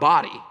 It's not a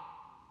body.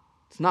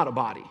 It's not a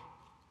body.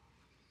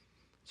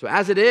 So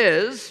as it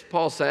is,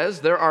 Paul says,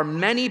 there are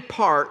many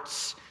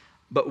parts,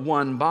 but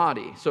one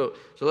body. So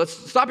let's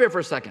stop here for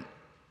a second.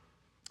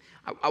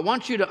 I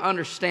want you to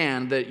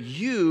understand that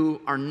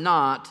you are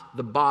not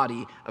the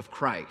body of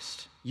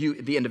Christ. You,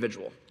 the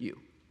individual, you.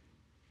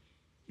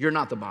 You're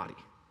not the body.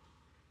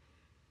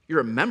 You're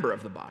a member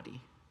of the body.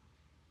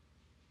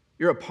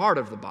 You're a part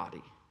of the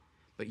body.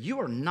 But you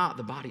are not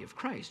the body of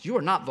Christ. You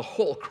are not the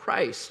whole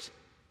Christ.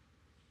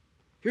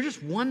 You're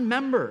just one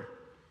member.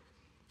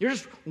 You're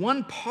just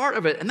one part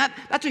of it, and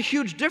that's a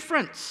huge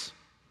difference.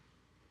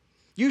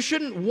 You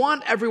shouldn't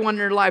want everyone in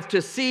your life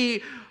to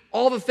see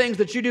all the things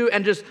that you do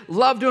and just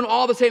love doing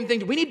all the same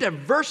things. We need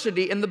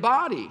diversity in the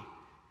body.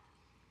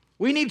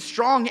 We need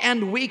strong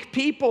and weak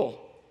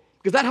people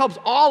because that helps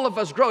all of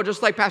us grow,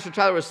 just like Pastor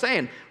Tyler was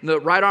saying. When the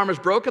right arm is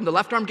broken, the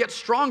left arm gets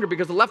stronger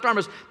because the left arm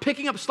is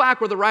picking up slack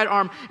with the right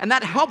arm, and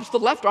that helps the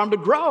left arm to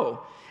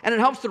grow. And it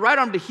helps the right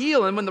arm to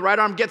heal, and when the right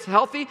arm gets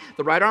healthy,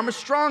 the right arm is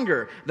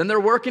stronger. Then they're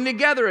working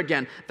together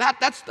again.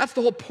 That's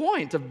the whole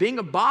point of being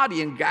a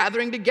body and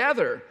gathering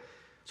together.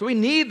 So we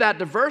need that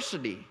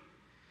diversity.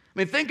 I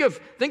mean, think of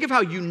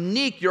how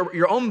unique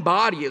your own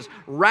body is,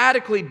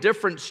 radically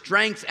different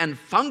strengths and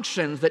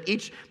functions that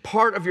each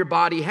part of your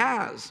body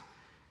has,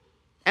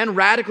 and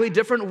radically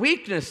different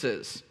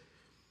weaknesses.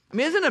 I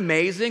mean, isn't it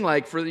amazing,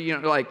 like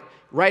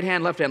right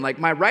hand, left hand, like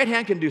my right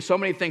hand can do so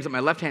many things that my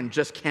left hand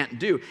just can't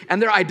do,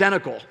 and they're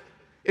identical.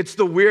 It's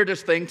the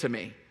weirdest thing to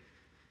me.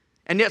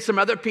 And yet some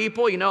other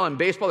people, in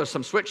baseball, there's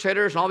some switch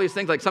hitters and all these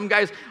things, like some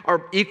guys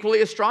are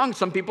equally as strong.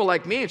 Some people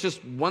like me, it's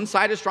just one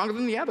side is stronger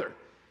than the other.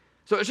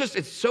 So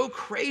it's so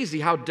crazy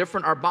how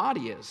different our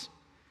body is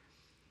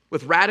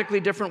with radically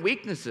different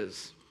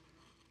weaknesses.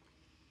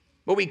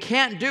 What we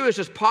can't do is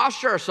just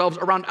posture ourselves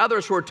around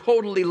others who are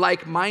totally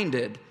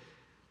like-minded.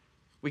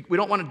 We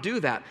don't want to do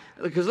that.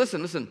 Because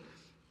listen,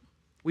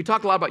 We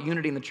talk a lot about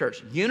unity in the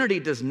church. Unity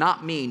does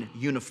not mean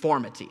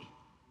uniformity.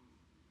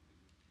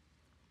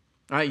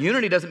 All right?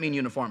 Unity doesn't mean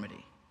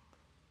uniformity.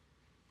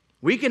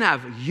 We can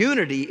have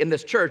unity in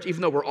this church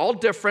even though we're all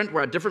different.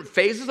 We're at different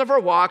phases of our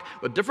walk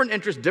with different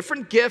interests,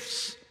 different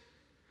gifts,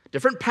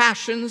 different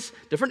passions,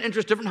 different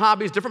interests, different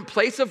hobbies, different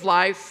place of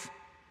life,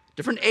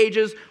 different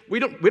ages. We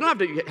don't have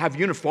to have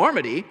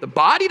uniformity. The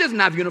body doesn't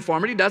have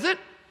uniformity, does it?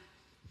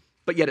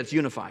 But yet it's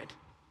unified.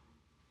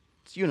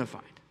 It's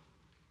unified.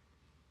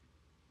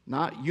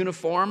 Not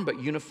uniform,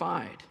 but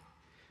unified.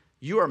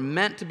 You are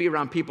meant to be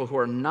around people who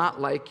are not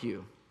like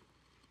you.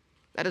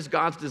 That is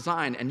God's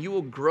design, and you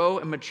will grow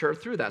and mature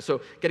through that.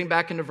 So getting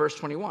back into verse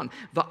 21,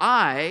 the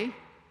eye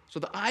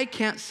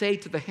can't say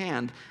to the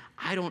hand,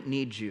 I don't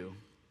need you.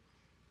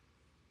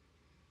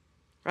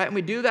 Right? And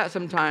we do that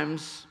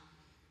sometimes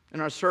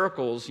in our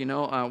circles,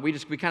 we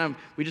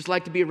just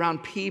like to be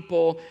around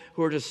people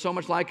who are just so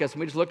much like us, and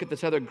we just look at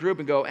this other group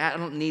and go, I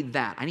don't need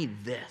that. I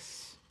need this.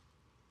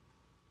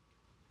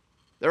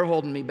 They're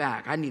holding me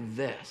back. I need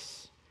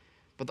this.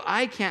 But the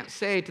eye can't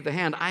say to the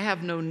hand, I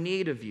have no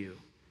need of you.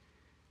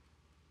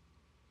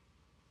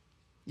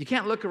 You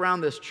can't look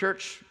around this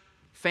church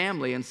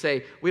family and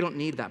say, we don't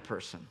need that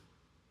person.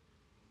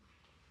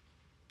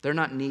 They're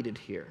not needed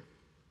here.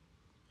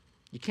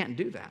 You can't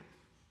do that.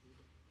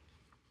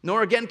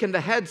 Nor again can the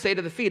head say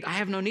to the feet, I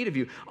have no need of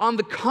you. On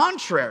the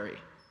contrary,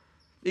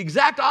 the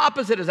exact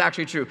opposite is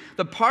actually true.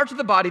 The parts of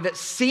the body that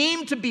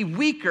seem to be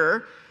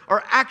weaker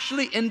are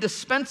actually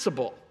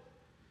indispensable.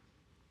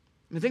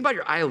 I mean, think about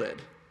your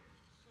eyelid.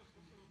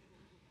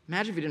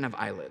 Imagine if you didn't have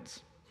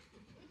eyelids.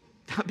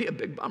 That'd be a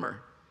big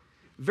bummer.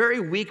 Very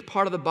weak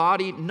part of the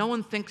body. No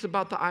one thinks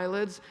about the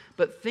eyelids,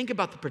 but think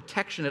about the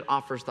protection it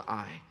offers the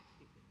eye.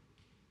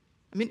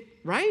 I mean,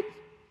 right?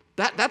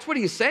 That's what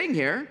he's saying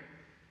here.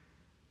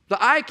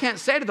 The eye can't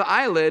say to the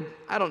eyelid,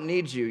 I don't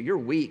need you. You're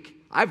weak.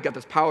 I've got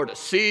this power to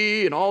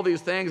see and all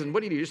these things. And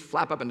what do? You just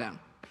flap up and down.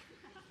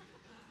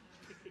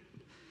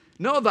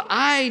 No, the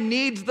eye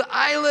needs the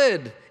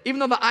eyelid. Even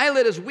though the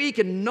eyelid is weak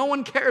and no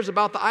one cares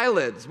about the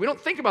eyelids. We don't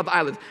think about the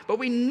eyelids, but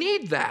we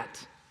need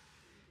that.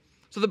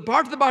 So the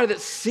parts of the body that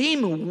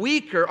seem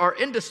weaker are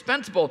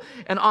indispensable.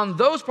 And on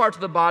those parts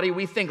of the body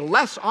we think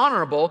less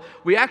honorable,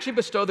 we actually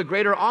bestow the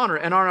greater honor.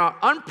 And on our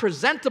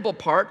unpresentable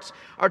parts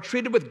are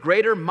treated with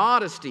greater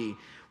modesty,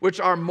 which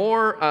our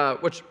more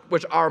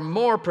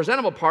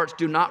presentable parts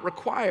do not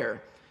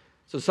require.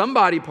 So some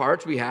body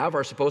parts we have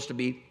are supposed to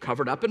be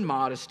covered up in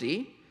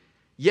modesty,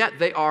 yet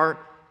they are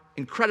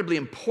incredibly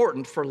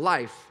important for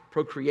life,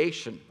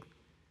 procreation.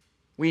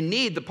 We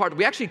need the part,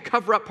 we actually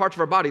cover up parts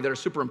of our body that are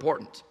super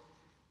important.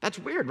 That's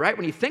weird, right?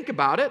 When you think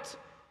about it,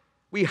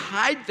 we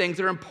hide things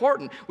that are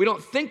important. We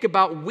don't think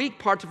about weak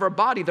parts of our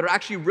body that are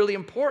actually really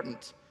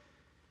important.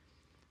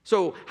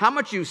 So how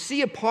much you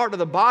see a part of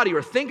the body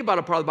or think about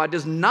a part of the body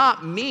does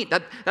not mean,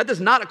 that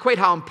does not equate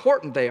how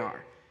important they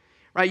are.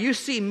 Right? You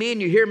see me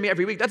and you hear me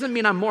every week. That doesn't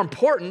mean I'm more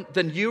important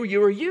than you,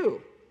 or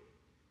you.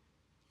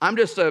 I'm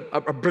just a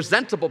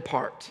presentable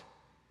part,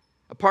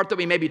 a part that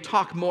we maybe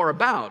talk more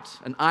about,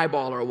 an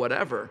eyeball or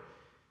whatever.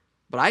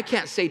 But I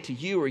can't say to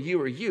you,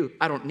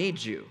 I don't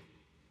need you.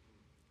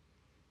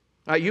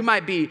 You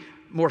might be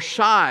more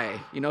shy,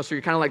 so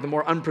you're kind of like the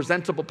more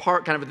unpresentable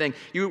part kind of a thing.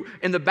 You,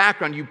 in the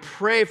background, you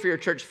pray for your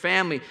church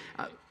family.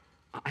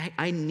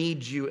 I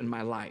need you in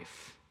my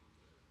life.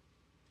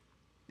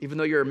 Even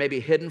though you're maybe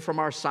hidden from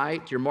our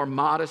sight, you're more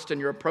modest in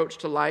your approach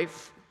to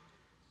life.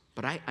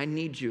 But I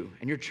need you,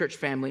 and your church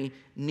family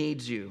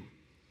needs you.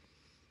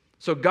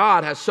 So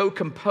God has so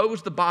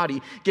composed the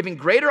body, giving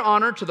greater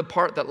honor to the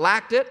part that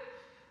lacked it,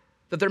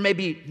 that there may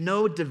be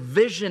no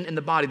division in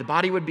the body. The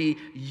body would be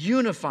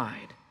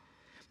unified,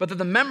 but that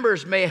the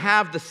members may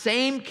have the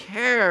same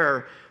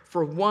care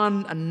for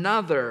one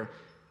another.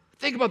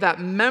 Think about that.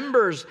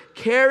 Members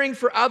caring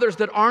for others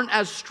that aren't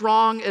as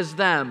strong as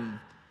them.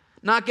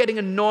 Not getting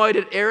annoyed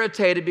and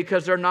irritated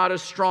because they're not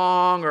as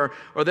strong or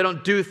they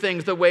don't do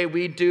things the way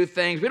we do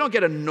things. We don't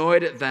get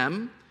annoyed at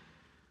them.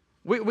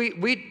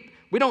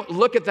 We don't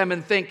look at them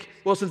and think,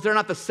 well, since they're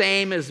not the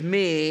same as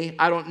me,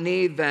 I don't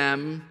need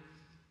them.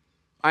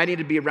 I need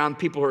to be around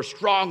people who are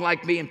strong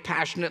like me and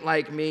passionate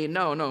like me.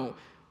 No.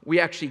 We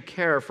actually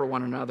care for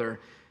one another.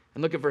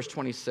 And look at verse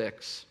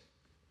 26.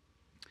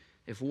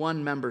 If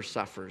one member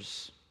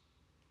suffers,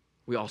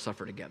 we all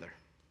suffer together.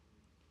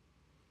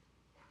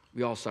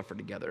 We all suffer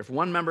together. If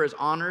one member is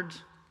honored,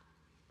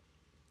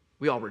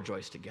 we all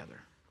rejoice together.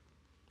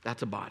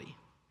 That's a body.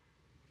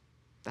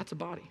 That's a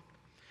body.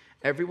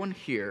 Everyone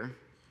here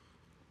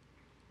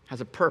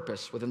has a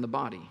purpose within the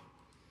body.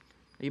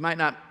 You might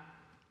not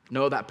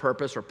know that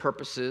purpose or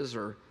purposes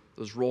or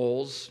those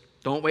roles.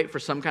 Don't wait for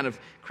some kind of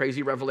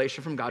crazy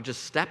revelation from God.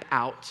 Just step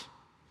out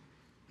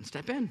and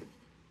step in.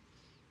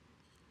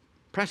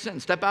 Press in,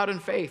 step out in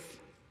faith.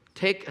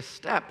 Take a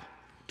step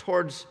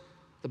towards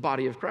the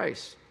body of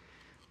Christ.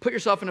 Put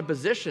yourself in a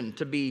position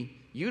to be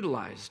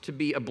utilized, to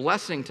be a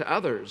blessing to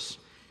others,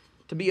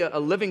 to be a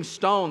living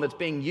stone that's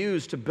being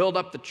used to build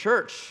up the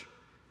church,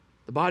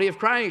 the body of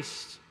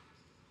Christ.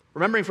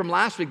 Remembering from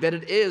last week that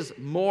it is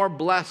more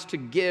blessed to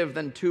give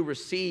than to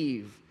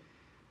receive.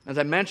 As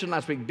I mentioned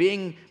last week,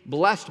 being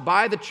blessed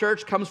by the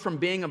church comes from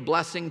being a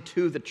blessing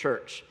to the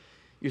church.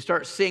 You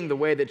start seeing the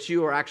way that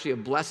you are actually a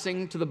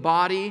blessing to the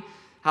body,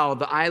 how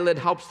the eyelid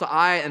helps the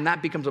eye, and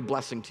that becomes a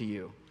blessing to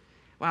you.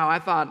 Wow, I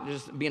thought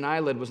just being an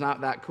eyelid was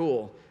not that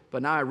cool,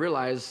 but now I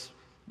realize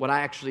what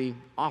I actually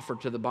offer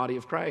to the body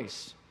of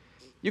Christ.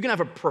 You can have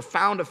a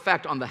profound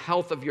effect on the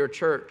health of your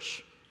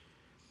church.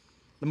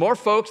 The more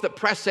folks that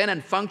press in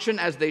and function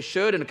as they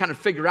should and kind of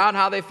figure out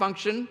how they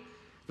function,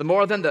 the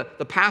more then the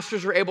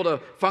pastors are able to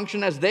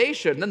function as they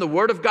should. And then the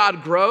Word of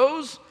God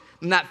grows,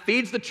 and that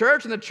feeds the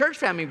church, and the church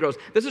family grows.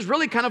 This is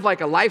really kind of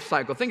like a life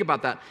cycle. Think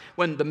about that.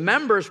 When the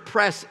members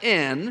press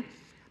in,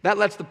 that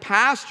lets the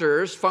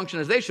pastors function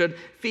as they should,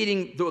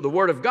 feeding the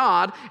Word of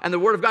God, and the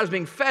Word of God is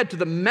being fed to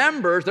the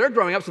members. They're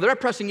growing up, so they're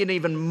pressing in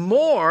even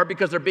more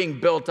because they're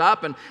being built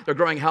up and they're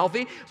growing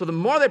healthy. So the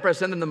more they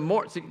press in, then the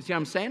more, see what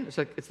I'm saying?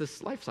 It's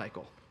this life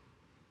cycle.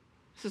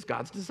 This is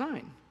God's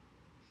design.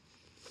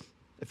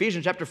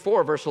 Ephesians chapter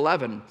 4, verse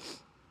 11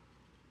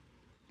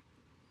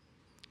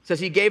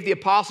 says, He gave the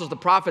apostles, the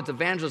prophets,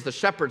 evangelists, the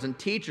shepherds, and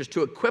teachers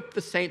to equip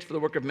the saints for the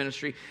work of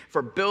ministry,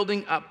 for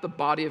building up the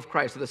body of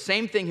Christ. So the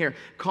same thing here,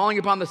 calling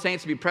upon the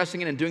saints to be pressing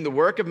in and doing the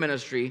work of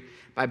ministry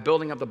by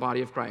building up the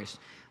body of Christ.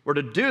 We're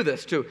to do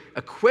this, to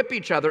equip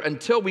each other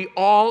until we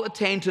all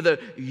attain to the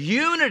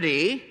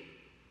unity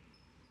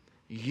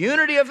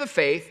of the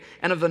faith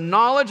and of the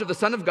knowledge of the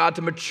Son of God,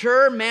 to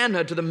mature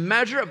manhood, to the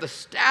measure of the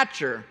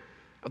stature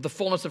of the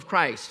fullness of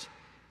Christ.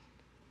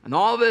 And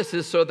all this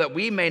is so that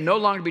we may no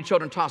longer be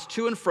children tossed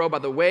to and fro by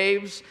the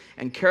waves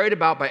and carried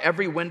about by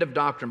every wind of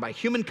doctrine, by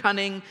human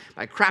cunning,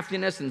 by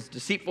craftiness and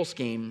deceitful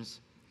schemes.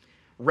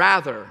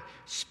 Rather,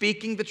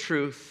 speaking the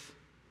truth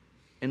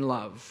in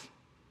love,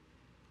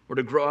 we're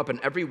to grow up in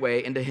every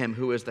way into Him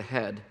who is the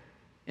head,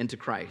 into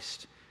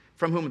Christ,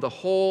 from whom the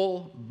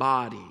whole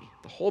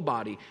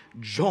body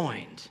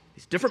joined,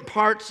 these different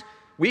parts,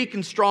 weak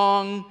and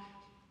strong,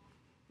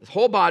 this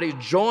whole body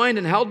joined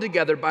and held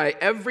together by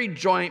every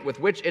joint with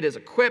which it is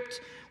equipped.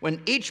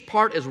 When each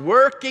part is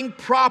working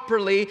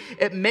properly,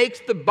 it makes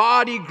the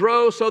body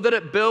grow so that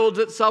it builds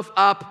itself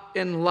up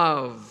in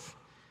love.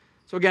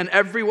 So again,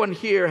 everyone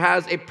here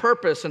has a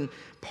purpose, and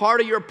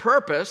part of your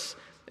purpose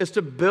is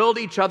to build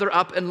each other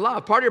up in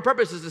love. Part of your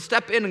purpose is to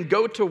step in and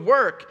go to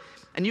work.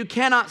 And you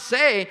cannot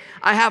say,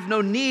 I have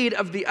no need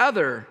of the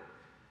other.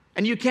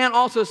 And you can't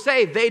also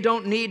say, they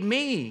don't need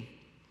me.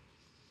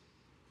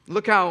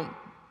 Look how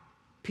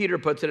Peter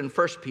puts it in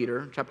 1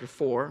 Peter chapter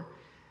 4.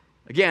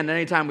 Again,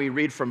 anytime we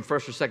read from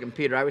 1st or 2nd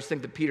Peter, I always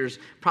think that Peter's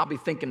probably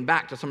thinking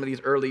back to some of these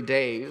early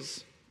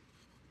days.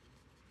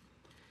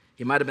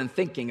 He might have been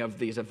thinking of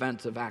these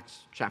events of Acts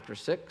chapter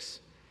 6.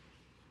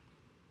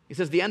 He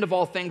says, the end of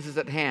all things is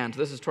at hand.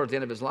 This is towards the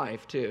end of his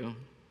life, too.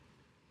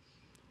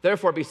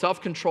 Therefore, be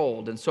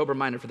self-controlled and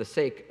sober-minded for the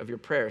sake of your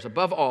prayers.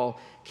 Above all,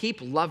 keep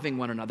loving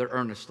one another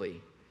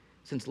earnestly,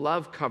 since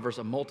love covers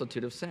a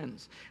multitude of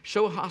sins.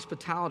 Show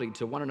hospitality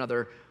to one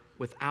another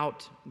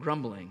without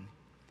grumbling.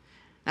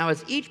 Now,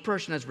 as each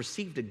person has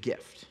received a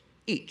gift,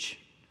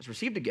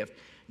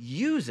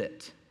 use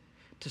it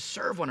to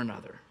serve one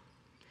another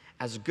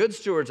as good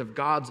stewards of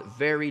God's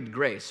varied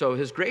grace. So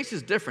his grace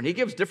is different. He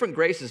gives different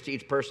graces to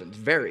each person. It's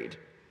varied.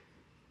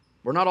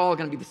 We're not all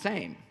going to be the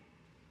same.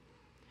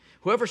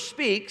 Whoever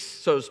speaks,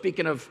 so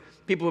speaking of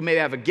people who maybe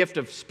have a gift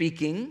of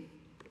speaking,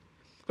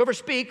 whoever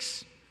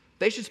speaks,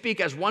 they should speak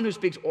as one who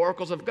speaks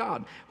oracles of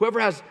God.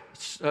 Whoever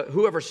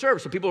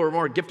serves, so people who are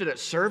more gifted at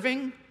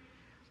serving,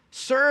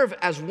 serve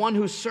as one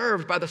who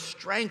serves by the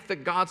strength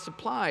that God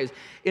supplies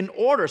in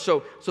order.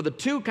 So the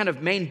two kind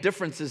of main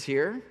differences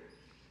here,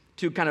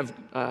 two kind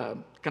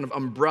of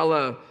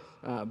umbrella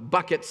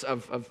buckets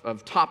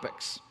of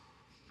topics.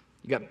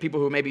 You got people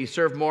who maybe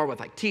serve more with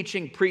like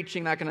teaching,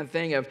 preaching, that kind of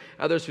thing. You have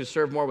others who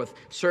serve more with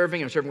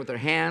serving and serving with their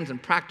hands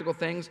and practical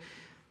things.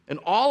 And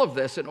all of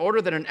this in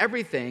order that in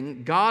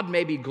everything God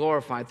may be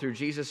glorified through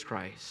Jesus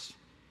Christ.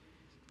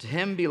 To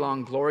Him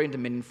belong glory and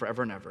dominion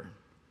forever and ever.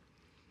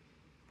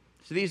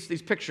 So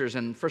these pictures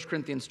in 1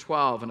 Corinthians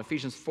 12 and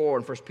Ephesians 4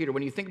 and 1 Peter,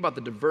 when you think about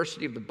the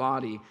diversity of the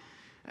body,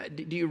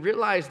 do you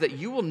realize that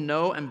you will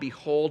know and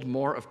behold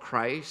more of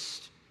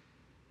Christ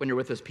when you're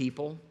with His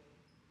people?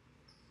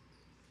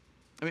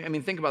 I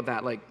mean, think about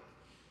that. Like,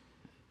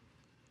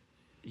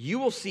 you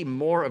will see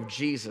more of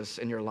Jesus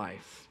in your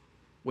life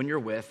when you're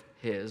with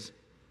His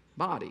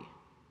body.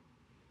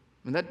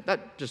 I mean,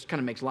 that just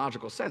kind of makes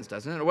logical sense,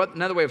 doesn't it?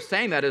 Another way of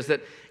saying that is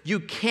that you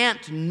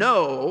can't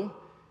know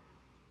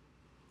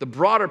the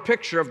broader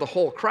picture of the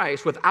whole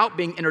Christ without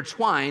being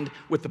intertwined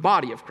with the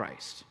body of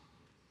Christ.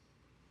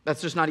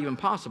 That's just not even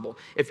possible.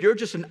 If you're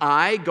just an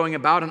eye going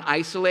about and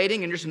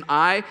isolating, and you're just an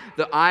eye,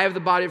 the eye of the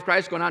body of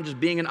Christ going on just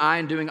being an eye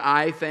and doing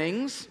eye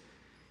things,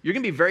 you're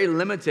going to be very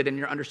limited in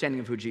your understanding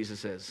of who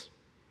Jesus is.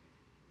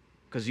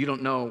 Because you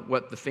don't know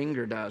what the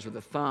finger does, or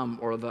the thumb,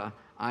 or the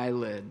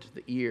eyelid,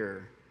 the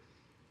ear.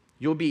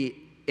 You'll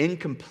be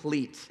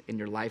incomplete in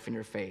your life and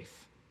your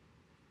faith.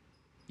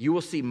 You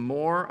will see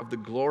more of the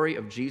glory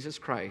of Jesus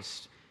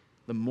Christ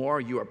the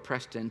more you are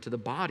pressed into the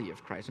body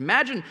of Christ.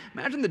 Imagine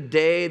the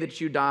day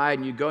that you died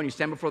and you go and you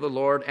stand before the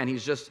Lord and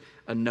he's just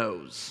a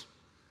nose.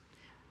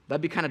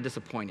 That'd be kind of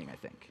disappointing, I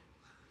think.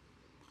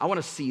 I want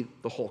to see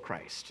the whole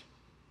Christ.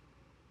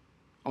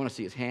 I want to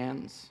see his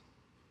hands.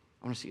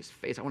 I want to see his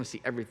face. I want to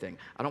see everything.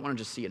 I don't want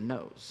to just see a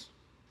nose.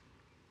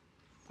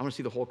 I want to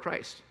see the whole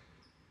Christ.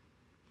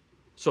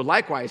 So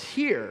likewise,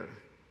 here,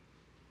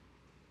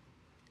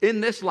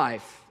 in this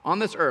life, on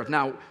this earth,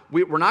 now,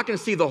 we're not going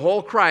to see the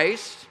whole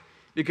Christ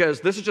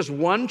because this is just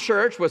one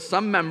church with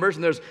some members,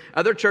 and there's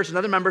other churches and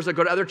other members that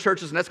go to other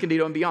churches in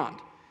Escondido and beyond.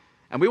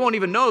 And we won't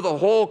even know the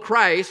whole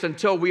Christ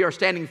until we are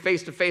standing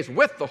face to face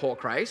with the whole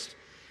Christ.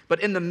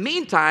 But in the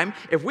meantime,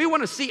 if we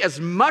want to see as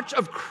much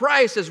of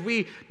Christ as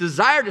we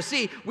desire to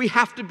see, we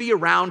have to be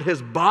around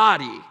his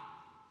body.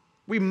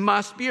 We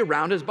must be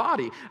around his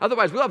body.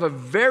 Otherwise, we'll have a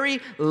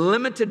very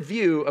limited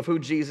view of who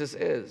Jesus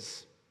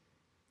is.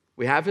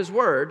 We have his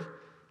word.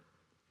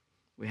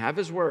 We have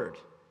his word.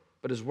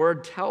 But his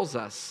word tells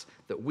us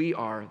that we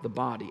are the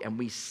body, and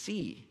we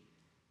see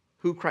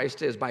who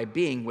Christ is by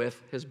being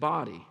with his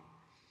body.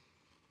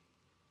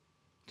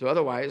 So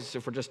otherwise,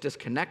 if we're just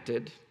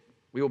disconnected,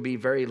 we will be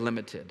very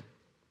limited.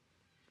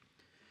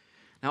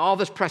 Now, all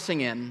this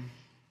pressing in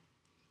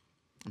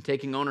and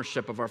taking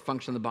ownership of our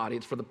function in the body,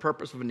 it's for the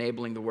purpose of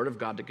enabling the Word of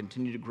God to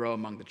continue to grow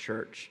among the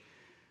church,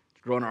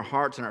 to grow in our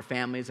hearts and our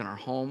families and our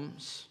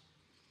homes.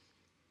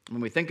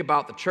 When we think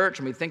about the church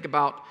and we think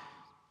about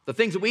the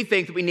things that we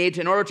think that we need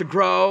in order to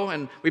grow,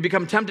 and we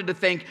become tempted to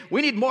think,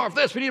 we need more of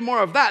this, we need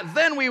more of that,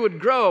 then we would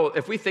grow.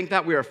 If we think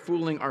that, we are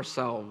fooling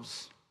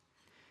ourselves.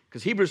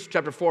 Because Hebrews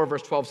chapter 4,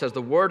 verse 12 says,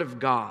 the Word of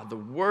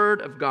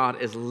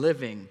God is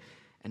living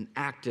and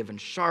active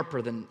and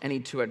sharper than any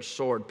two-edged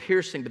sword,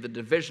 piercing to the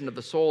division of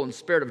the soul and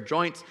spirit, of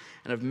joints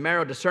and of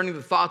marrow, discerning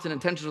the thoughts and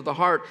intentions of the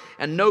heart.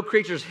 And no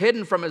creature is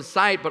hidden from his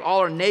sight, but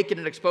all are naked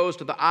and exposed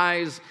to the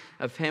eyes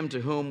of him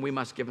to whom we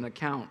must give an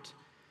account.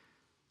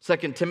 2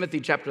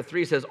 Timothy chapter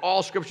 3 says,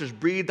 all scripture is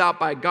breathed out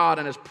by God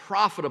and is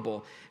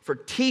profitable for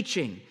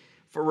teaching,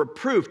 for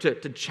reproof,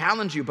 to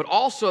challenge you, but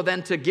also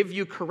then to give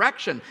you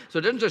correction. So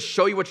it doesn't just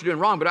show you what you're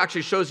doing wrong, but it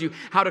actually shows you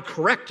how to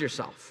correct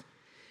yourself.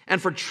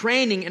 And for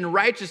training in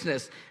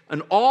righteousness,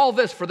 and all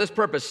this for this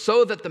purpose,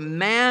 so that the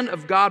man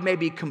of God may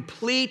be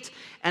complete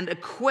and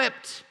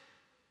equipped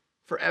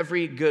for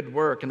every good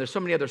work. And there's so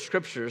many other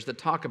scriptures that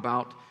talk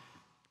about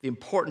the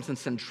importance and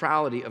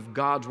centrality of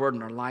God's word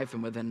in our life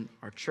and within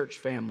our church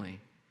family.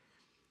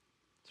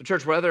 So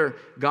church, whether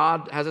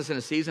God has us in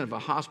a season of a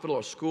hospital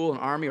or school, an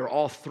army, or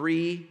all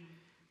three,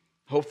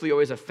 hopefully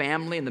always a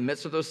family in the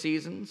midst of those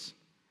seasons,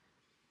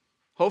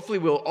 hopefully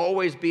we'll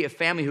always be a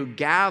family who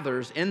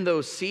gathers in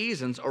those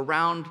seasons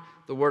around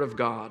the Word of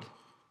God,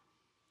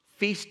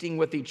 feasting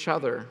with each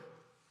other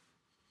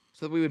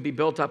so that we would be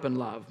built up in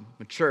love,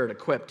 matured,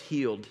 equipped,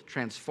 healed,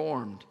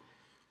 transformed,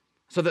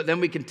 so that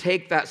then we can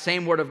take that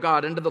same Word of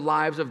God into the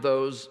lives of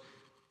those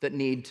that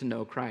need to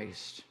know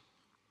Christ.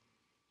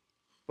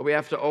 But we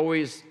have to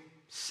always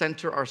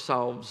center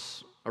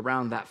ourselves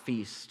around that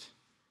feast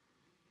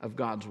of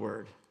God's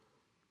Word.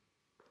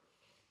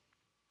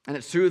 And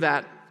it's through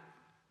that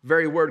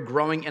very Word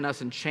growing in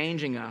us and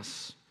changing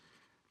us,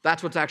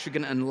 that's what's actually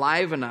going to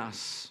enliven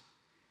us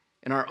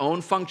in our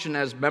own function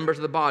as members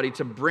of the body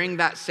to bring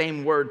that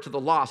same Word to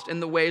the lost in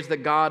the ways that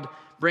God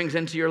brings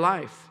into your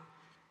life.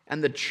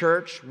 And the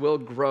church will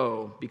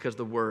grow because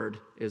the Word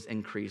is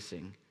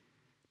increasing.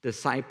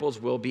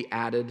 Disciples will be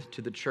added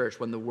to the church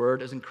when the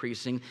Word is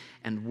increasing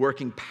and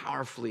working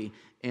powerfully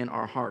in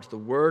our hearts. The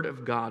Word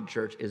of God,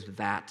 church, is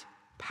that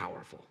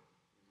powerful.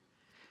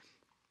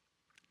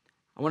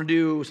 I want to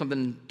do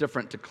something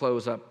different to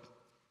close up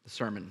the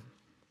sermon.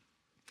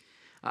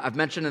 I've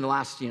mentioned in the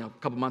last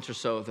couple months or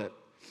so that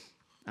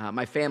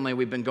my family,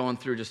 we've been going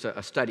through just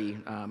a study,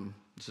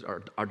 this is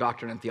our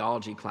doctrine and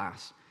theology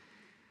class.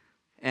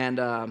 And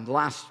the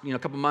last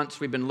couple months,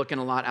 we've been looking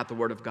a lot at the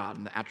Word of God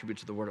and the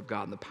attributes of the Word of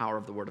God and the power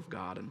of the Word of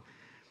God.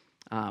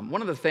 And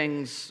one of the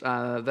things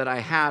that I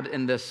had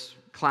in this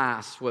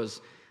class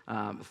was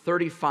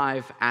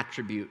 35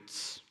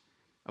 attributes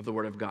of the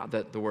Word of God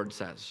that the Word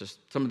says. Just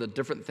some of the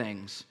different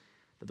things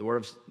that the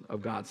Word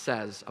of God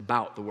says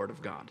about the Word of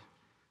God,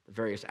 the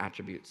various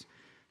attributes.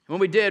 And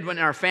what we did when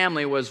our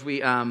family was,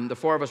 the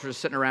four of us were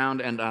just sitting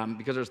around, and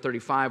because there was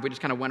 35, we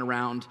just kind of went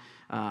around,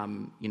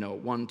 1,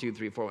 2,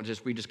 3, 4,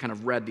 we just kind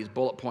of read these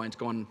bullet points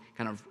going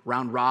kind of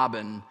round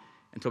robin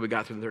until we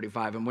got through the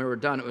 35. And when we were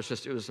done, it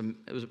was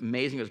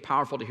amazing. It was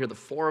powerful to hear the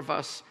four of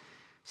us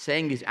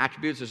saying these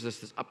attributes. There's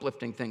this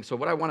uplifting thing. So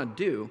what I want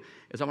to do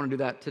is I want to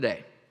do that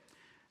today.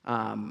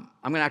 I'm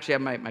going to actually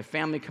have my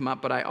family come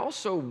up, but I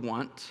also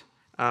want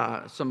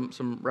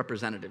some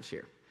representatives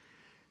here.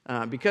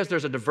 Because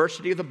there's a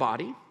diversity of the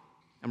body,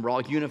 and we're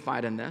all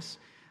unified in this,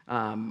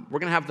 we're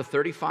going to have the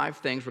 35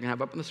 things we're going to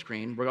have up on the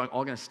screen. We're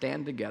all going to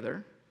stand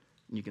together,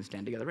 and you can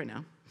stand together right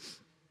now.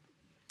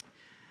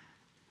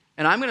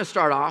 And I'm going to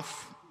start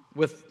off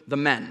with the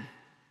men.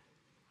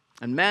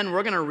 And men,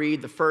 we're going to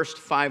read the first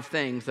 5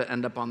 things that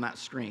end up on that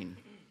screen.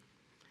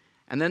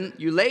 And then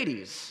you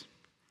ladies,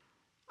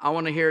 I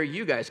want to hear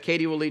you guys.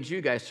 Katie will lead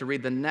you guys to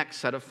read the next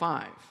set of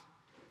 5.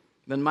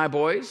 Then my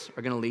boys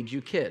are going to lead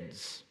you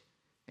kids.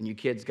 And you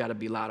kids got to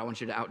be loud. I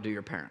want you to outdo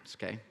your parents,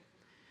 okay?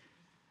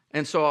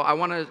 And so I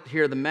want to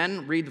hear the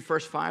men read the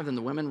first 5, then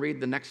the women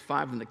read the next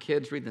 5, and the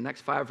kids read the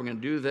next 5. We're going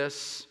to do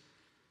this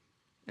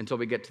until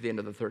we get to the end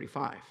of the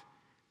 35.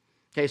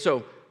 Okay,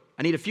 so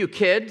I need a few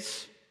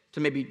kids to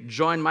maybe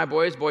join my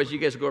boys. Boys, you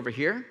guys go over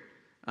here.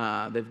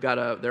 They've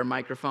got their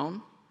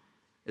microphone.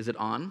 Is it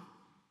on?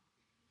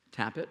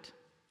 Tap it.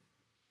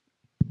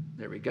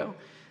 There we go.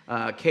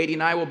 Katie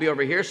and I will be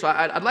over here. So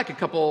I'd like a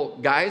couple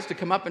guys to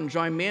come up and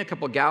join me, a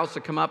couple gals to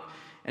come up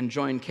and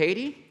join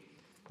Katie.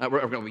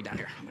 We're going to be down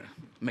here. I'm going to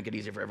make it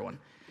easier for everyone.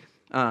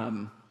 We're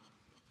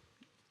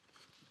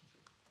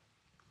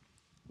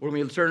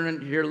going to be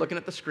turning here looking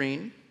at the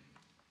screen.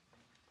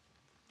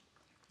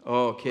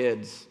 Oh,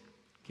 kids,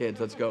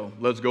 let's go.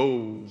 Let's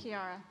go.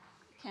 Kiara,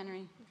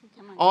 Henry,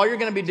 come on. All you're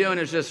going to be doing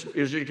is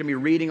you're going to be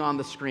reading on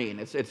the screen.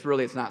 It's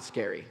not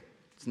scary.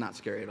 It's not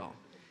scary at all.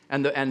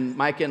 And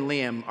Mike and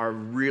Liam are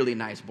really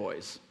nice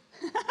boys.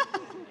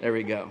 There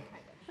we go.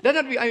 Doesn't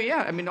have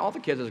to be, all the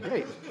kids is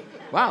great.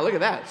 Wow, look at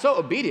that. So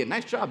obedient.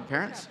 Nice job,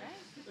 parents.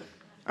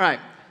 All right,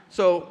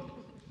 so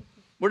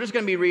we're just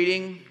going to be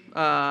reading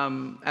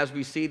as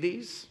we see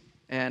these.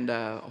 And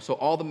so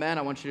all the men,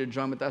 I want you to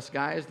join with us,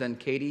 guys. Then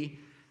Katie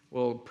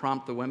will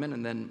prompt the women,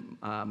 and then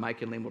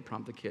Mike and Liam will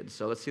prompt the kids.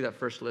 So let's see that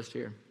first list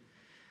here.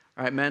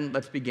 All right, men,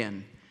 let's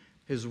begin.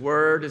 His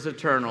word is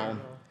eternal.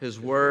 His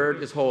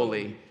word is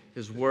holy.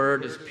 His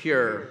word is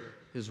pure.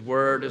 His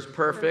word is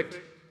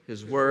perfect.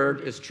 His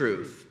word is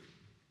truth.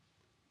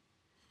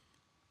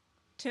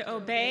 To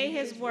obey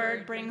his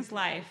word brings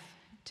life.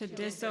 To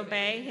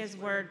disobey his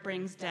word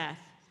brings death.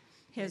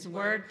 His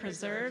word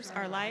preserves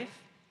our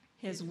life.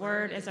 His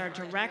word is our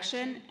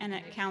direction, and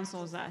it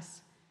counsels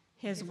us.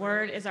 His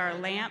word is our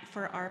lamp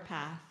for our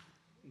path.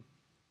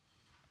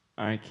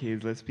 All right,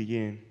 kids, let's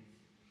begin.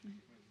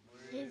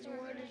 His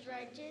word is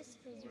righteous.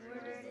 His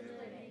word is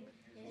living.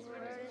 His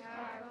word is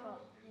powerful.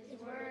 His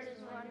word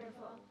is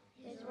wonderful.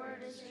 His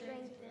word is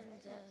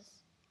strengthens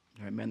us.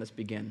 All right, men, let's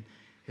begin.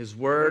 His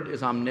word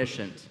is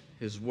omniscient.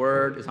 His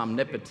word is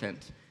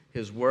omnipotent.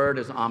 His word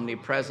is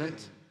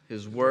omnipresent.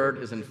 His word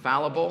is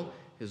infallible.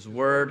 His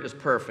word is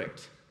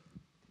perfect.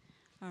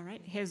 All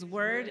right. His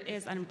word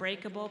is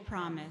unbreakable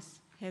promise.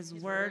 His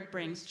word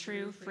brings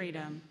true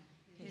freedom.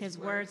 His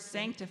word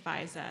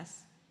sanctifies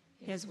us.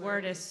 His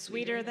word is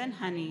sweeter than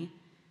honey.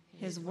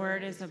 His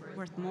word is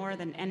worth more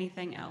than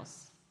anything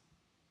else.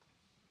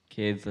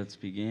 Kids, let's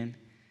begin.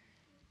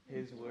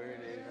 His word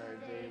is our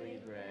daily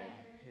bread.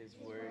 His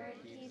word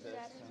keeps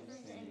us from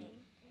sinning.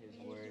 His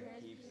word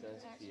keeps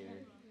us pure.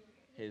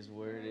 His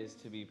word is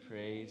to be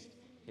praised.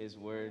 His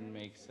word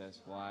makes us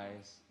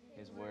wise.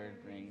 His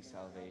word brings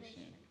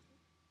salvation.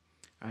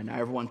 All right, now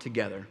everyone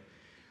together.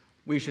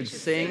 We should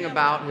sing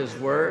about his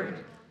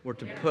word. We're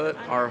to put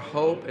our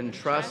hope and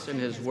trust in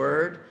his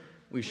word.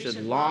 We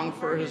should long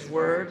for his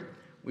word.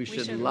 We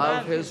should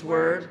love his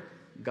word.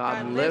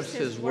 God lifts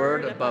his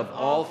word above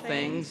all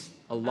things,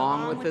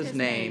 along with his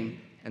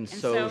name, and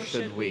so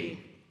should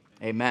we.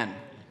 Amen.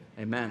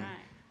 Amen.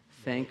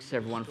 Thanks,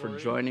 everyone, for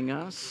joining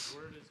us.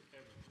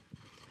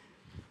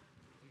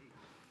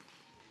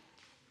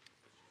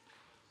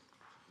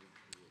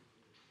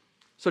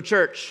 So,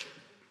 church,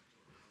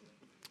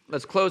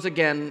 let's close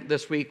again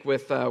this week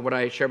with what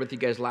I shared with you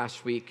guys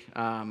last week.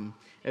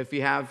 If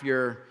you have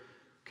your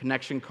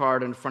connection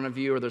card in front of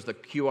you, or there's the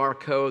QR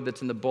code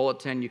that's in the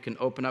bulletin, you can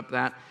open up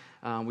that.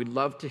 We'd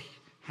love to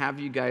have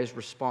you guys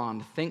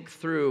respond. Think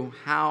through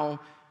how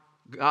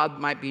God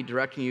might be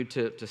directing you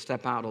to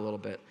step out a little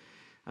bit.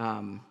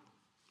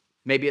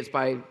 Maybe it's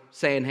by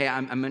saying, hey,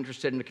 I'm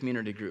interested in a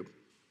community group.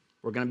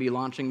 We're going to be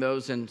launching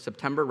those in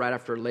September, right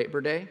after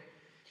Labor Day.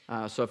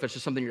 So if it's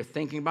just something you're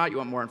thinking about, you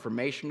want more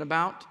information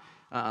about,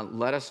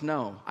 let us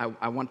know.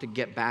 I want to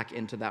get back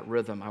into that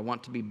rhythm. I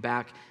want to be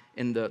back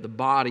in the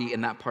body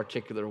in that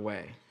particular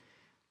way.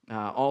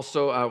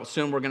 Also,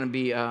 soon we're going to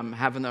be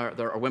having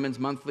our Women's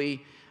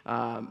Monthly.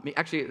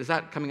 Actually, is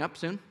that coming up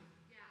soon?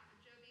 Yeah,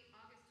 Joby,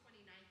 August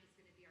 29th is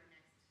going to be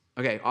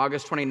our next. Okay,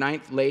 August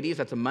 29th, ladies,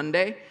 that's a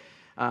Monday.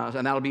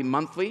 And that'll be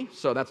monthly,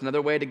 so that's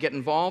another way to get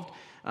involved.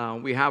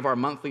 We have our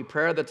monthly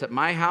prayer that's at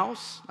my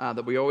house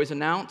that we always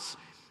announce.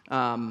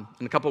 In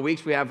a couple of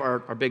weeks, we have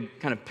our big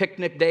kind of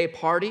picnic day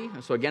party.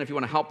 So again, if you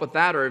want to help with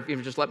that, or if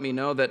you just let me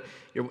know that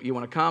you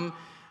want to come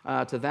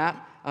to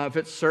that. If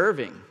it's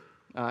serving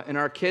in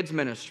our kids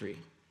ministry,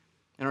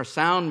 in our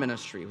sound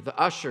ministry, with the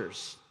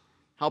ushers,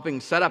 helping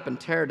set up and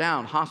tear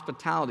down,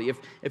 hospitality.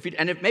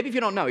 Maybe if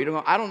you don't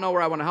know, I don't know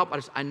where I want to help.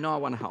 I know I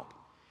want to help.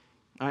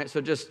 All right,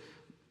 so just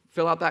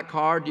fill out that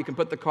card. You can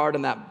put the card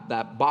in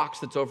that box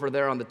that's over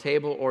there on the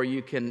table, or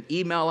you can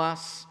email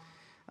us.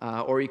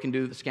 Or you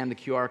can scan the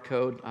QR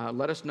code.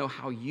 Let us know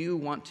how you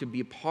want to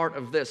be part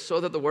of this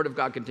so that the Word of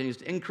God continues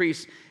to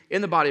increase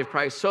in the body of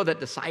Christ, so that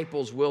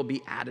disciples will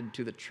be added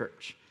to the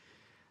church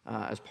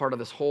as part of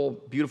this whole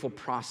beautiful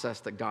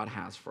process that God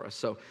has for us.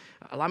 So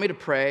allow me to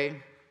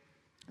pray,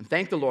 And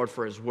thank the Lord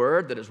for his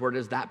word, that his word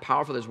is that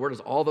powerful, that his word is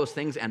all those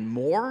things and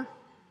more.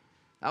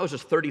 That was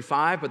just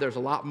 35, but there's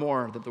a lot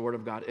more that the word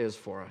of God is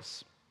for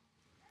us.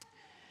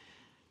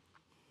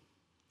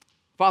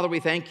 Father, we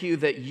thank you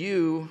that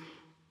you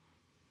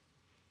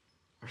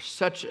are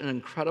such an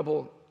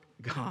incredible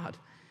God.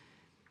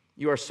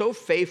 You are so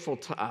faithful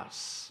to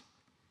us.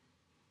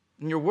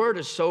 And your word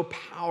is so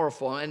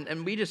powerful.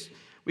 And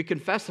we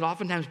confess that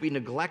oftentimes we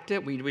neglect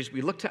it. We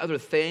look to other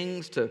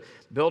things to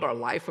build our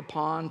life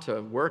upon,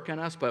 to work in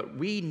us. But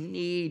we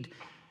need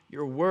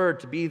your word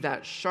to be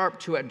that sharp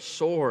two-edged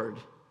sword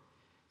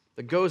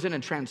that goes in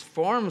and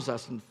transforms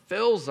us and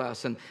fills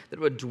us, and that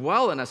would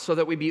dwell in us so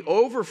that we be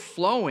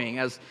overflowing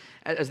as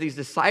these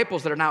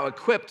disciples that are now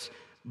equipped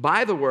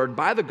by the word,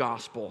 by the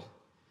gospel,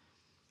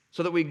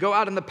 so that we go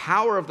out in the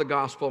power of the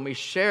gospel and we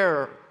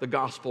share the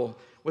gospel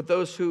with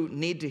those who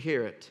need to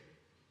hear it,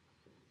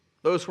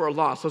 those who are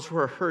lost, those who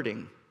are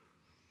hurting.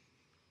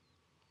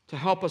 To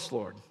help us,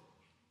 Lord.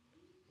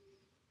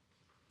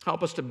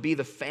 Help us to be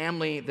the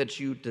family that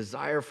you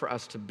desire for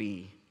us to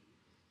be.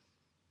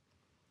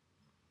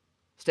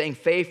 Staying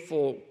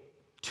faithful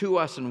to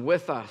us and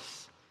with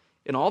us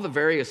in all the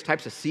various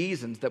types of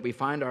seasons that we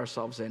find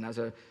ourselves in as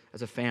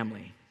a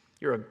family.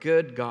 You're a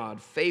good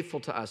God, faithful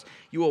to us.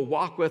 You will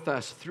walk with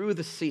us through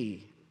the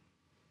sea,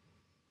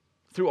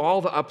 through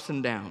all the ups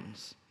and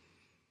downs.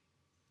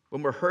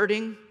 When we're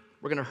hurting,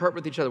 we're going to hurt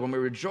with each other. When we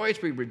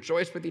rejoice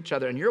with each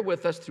other, and you're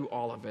with us through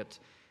all of it.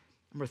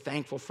 And we're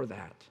thankful for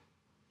that.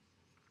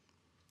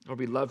 Lord,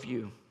 we love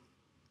you.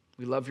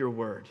 We love your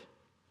word.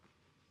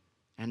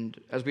 And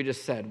as we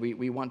just said,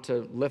 we want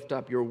to lift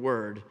up your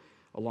word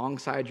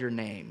alongside your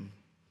name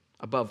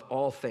above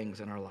all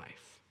things in our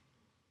life.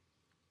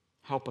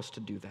 Help us to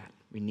do that.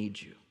 We need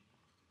you.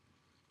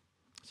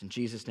 It's in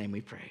Jesus' name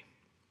we pray.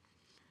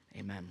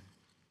 Amen.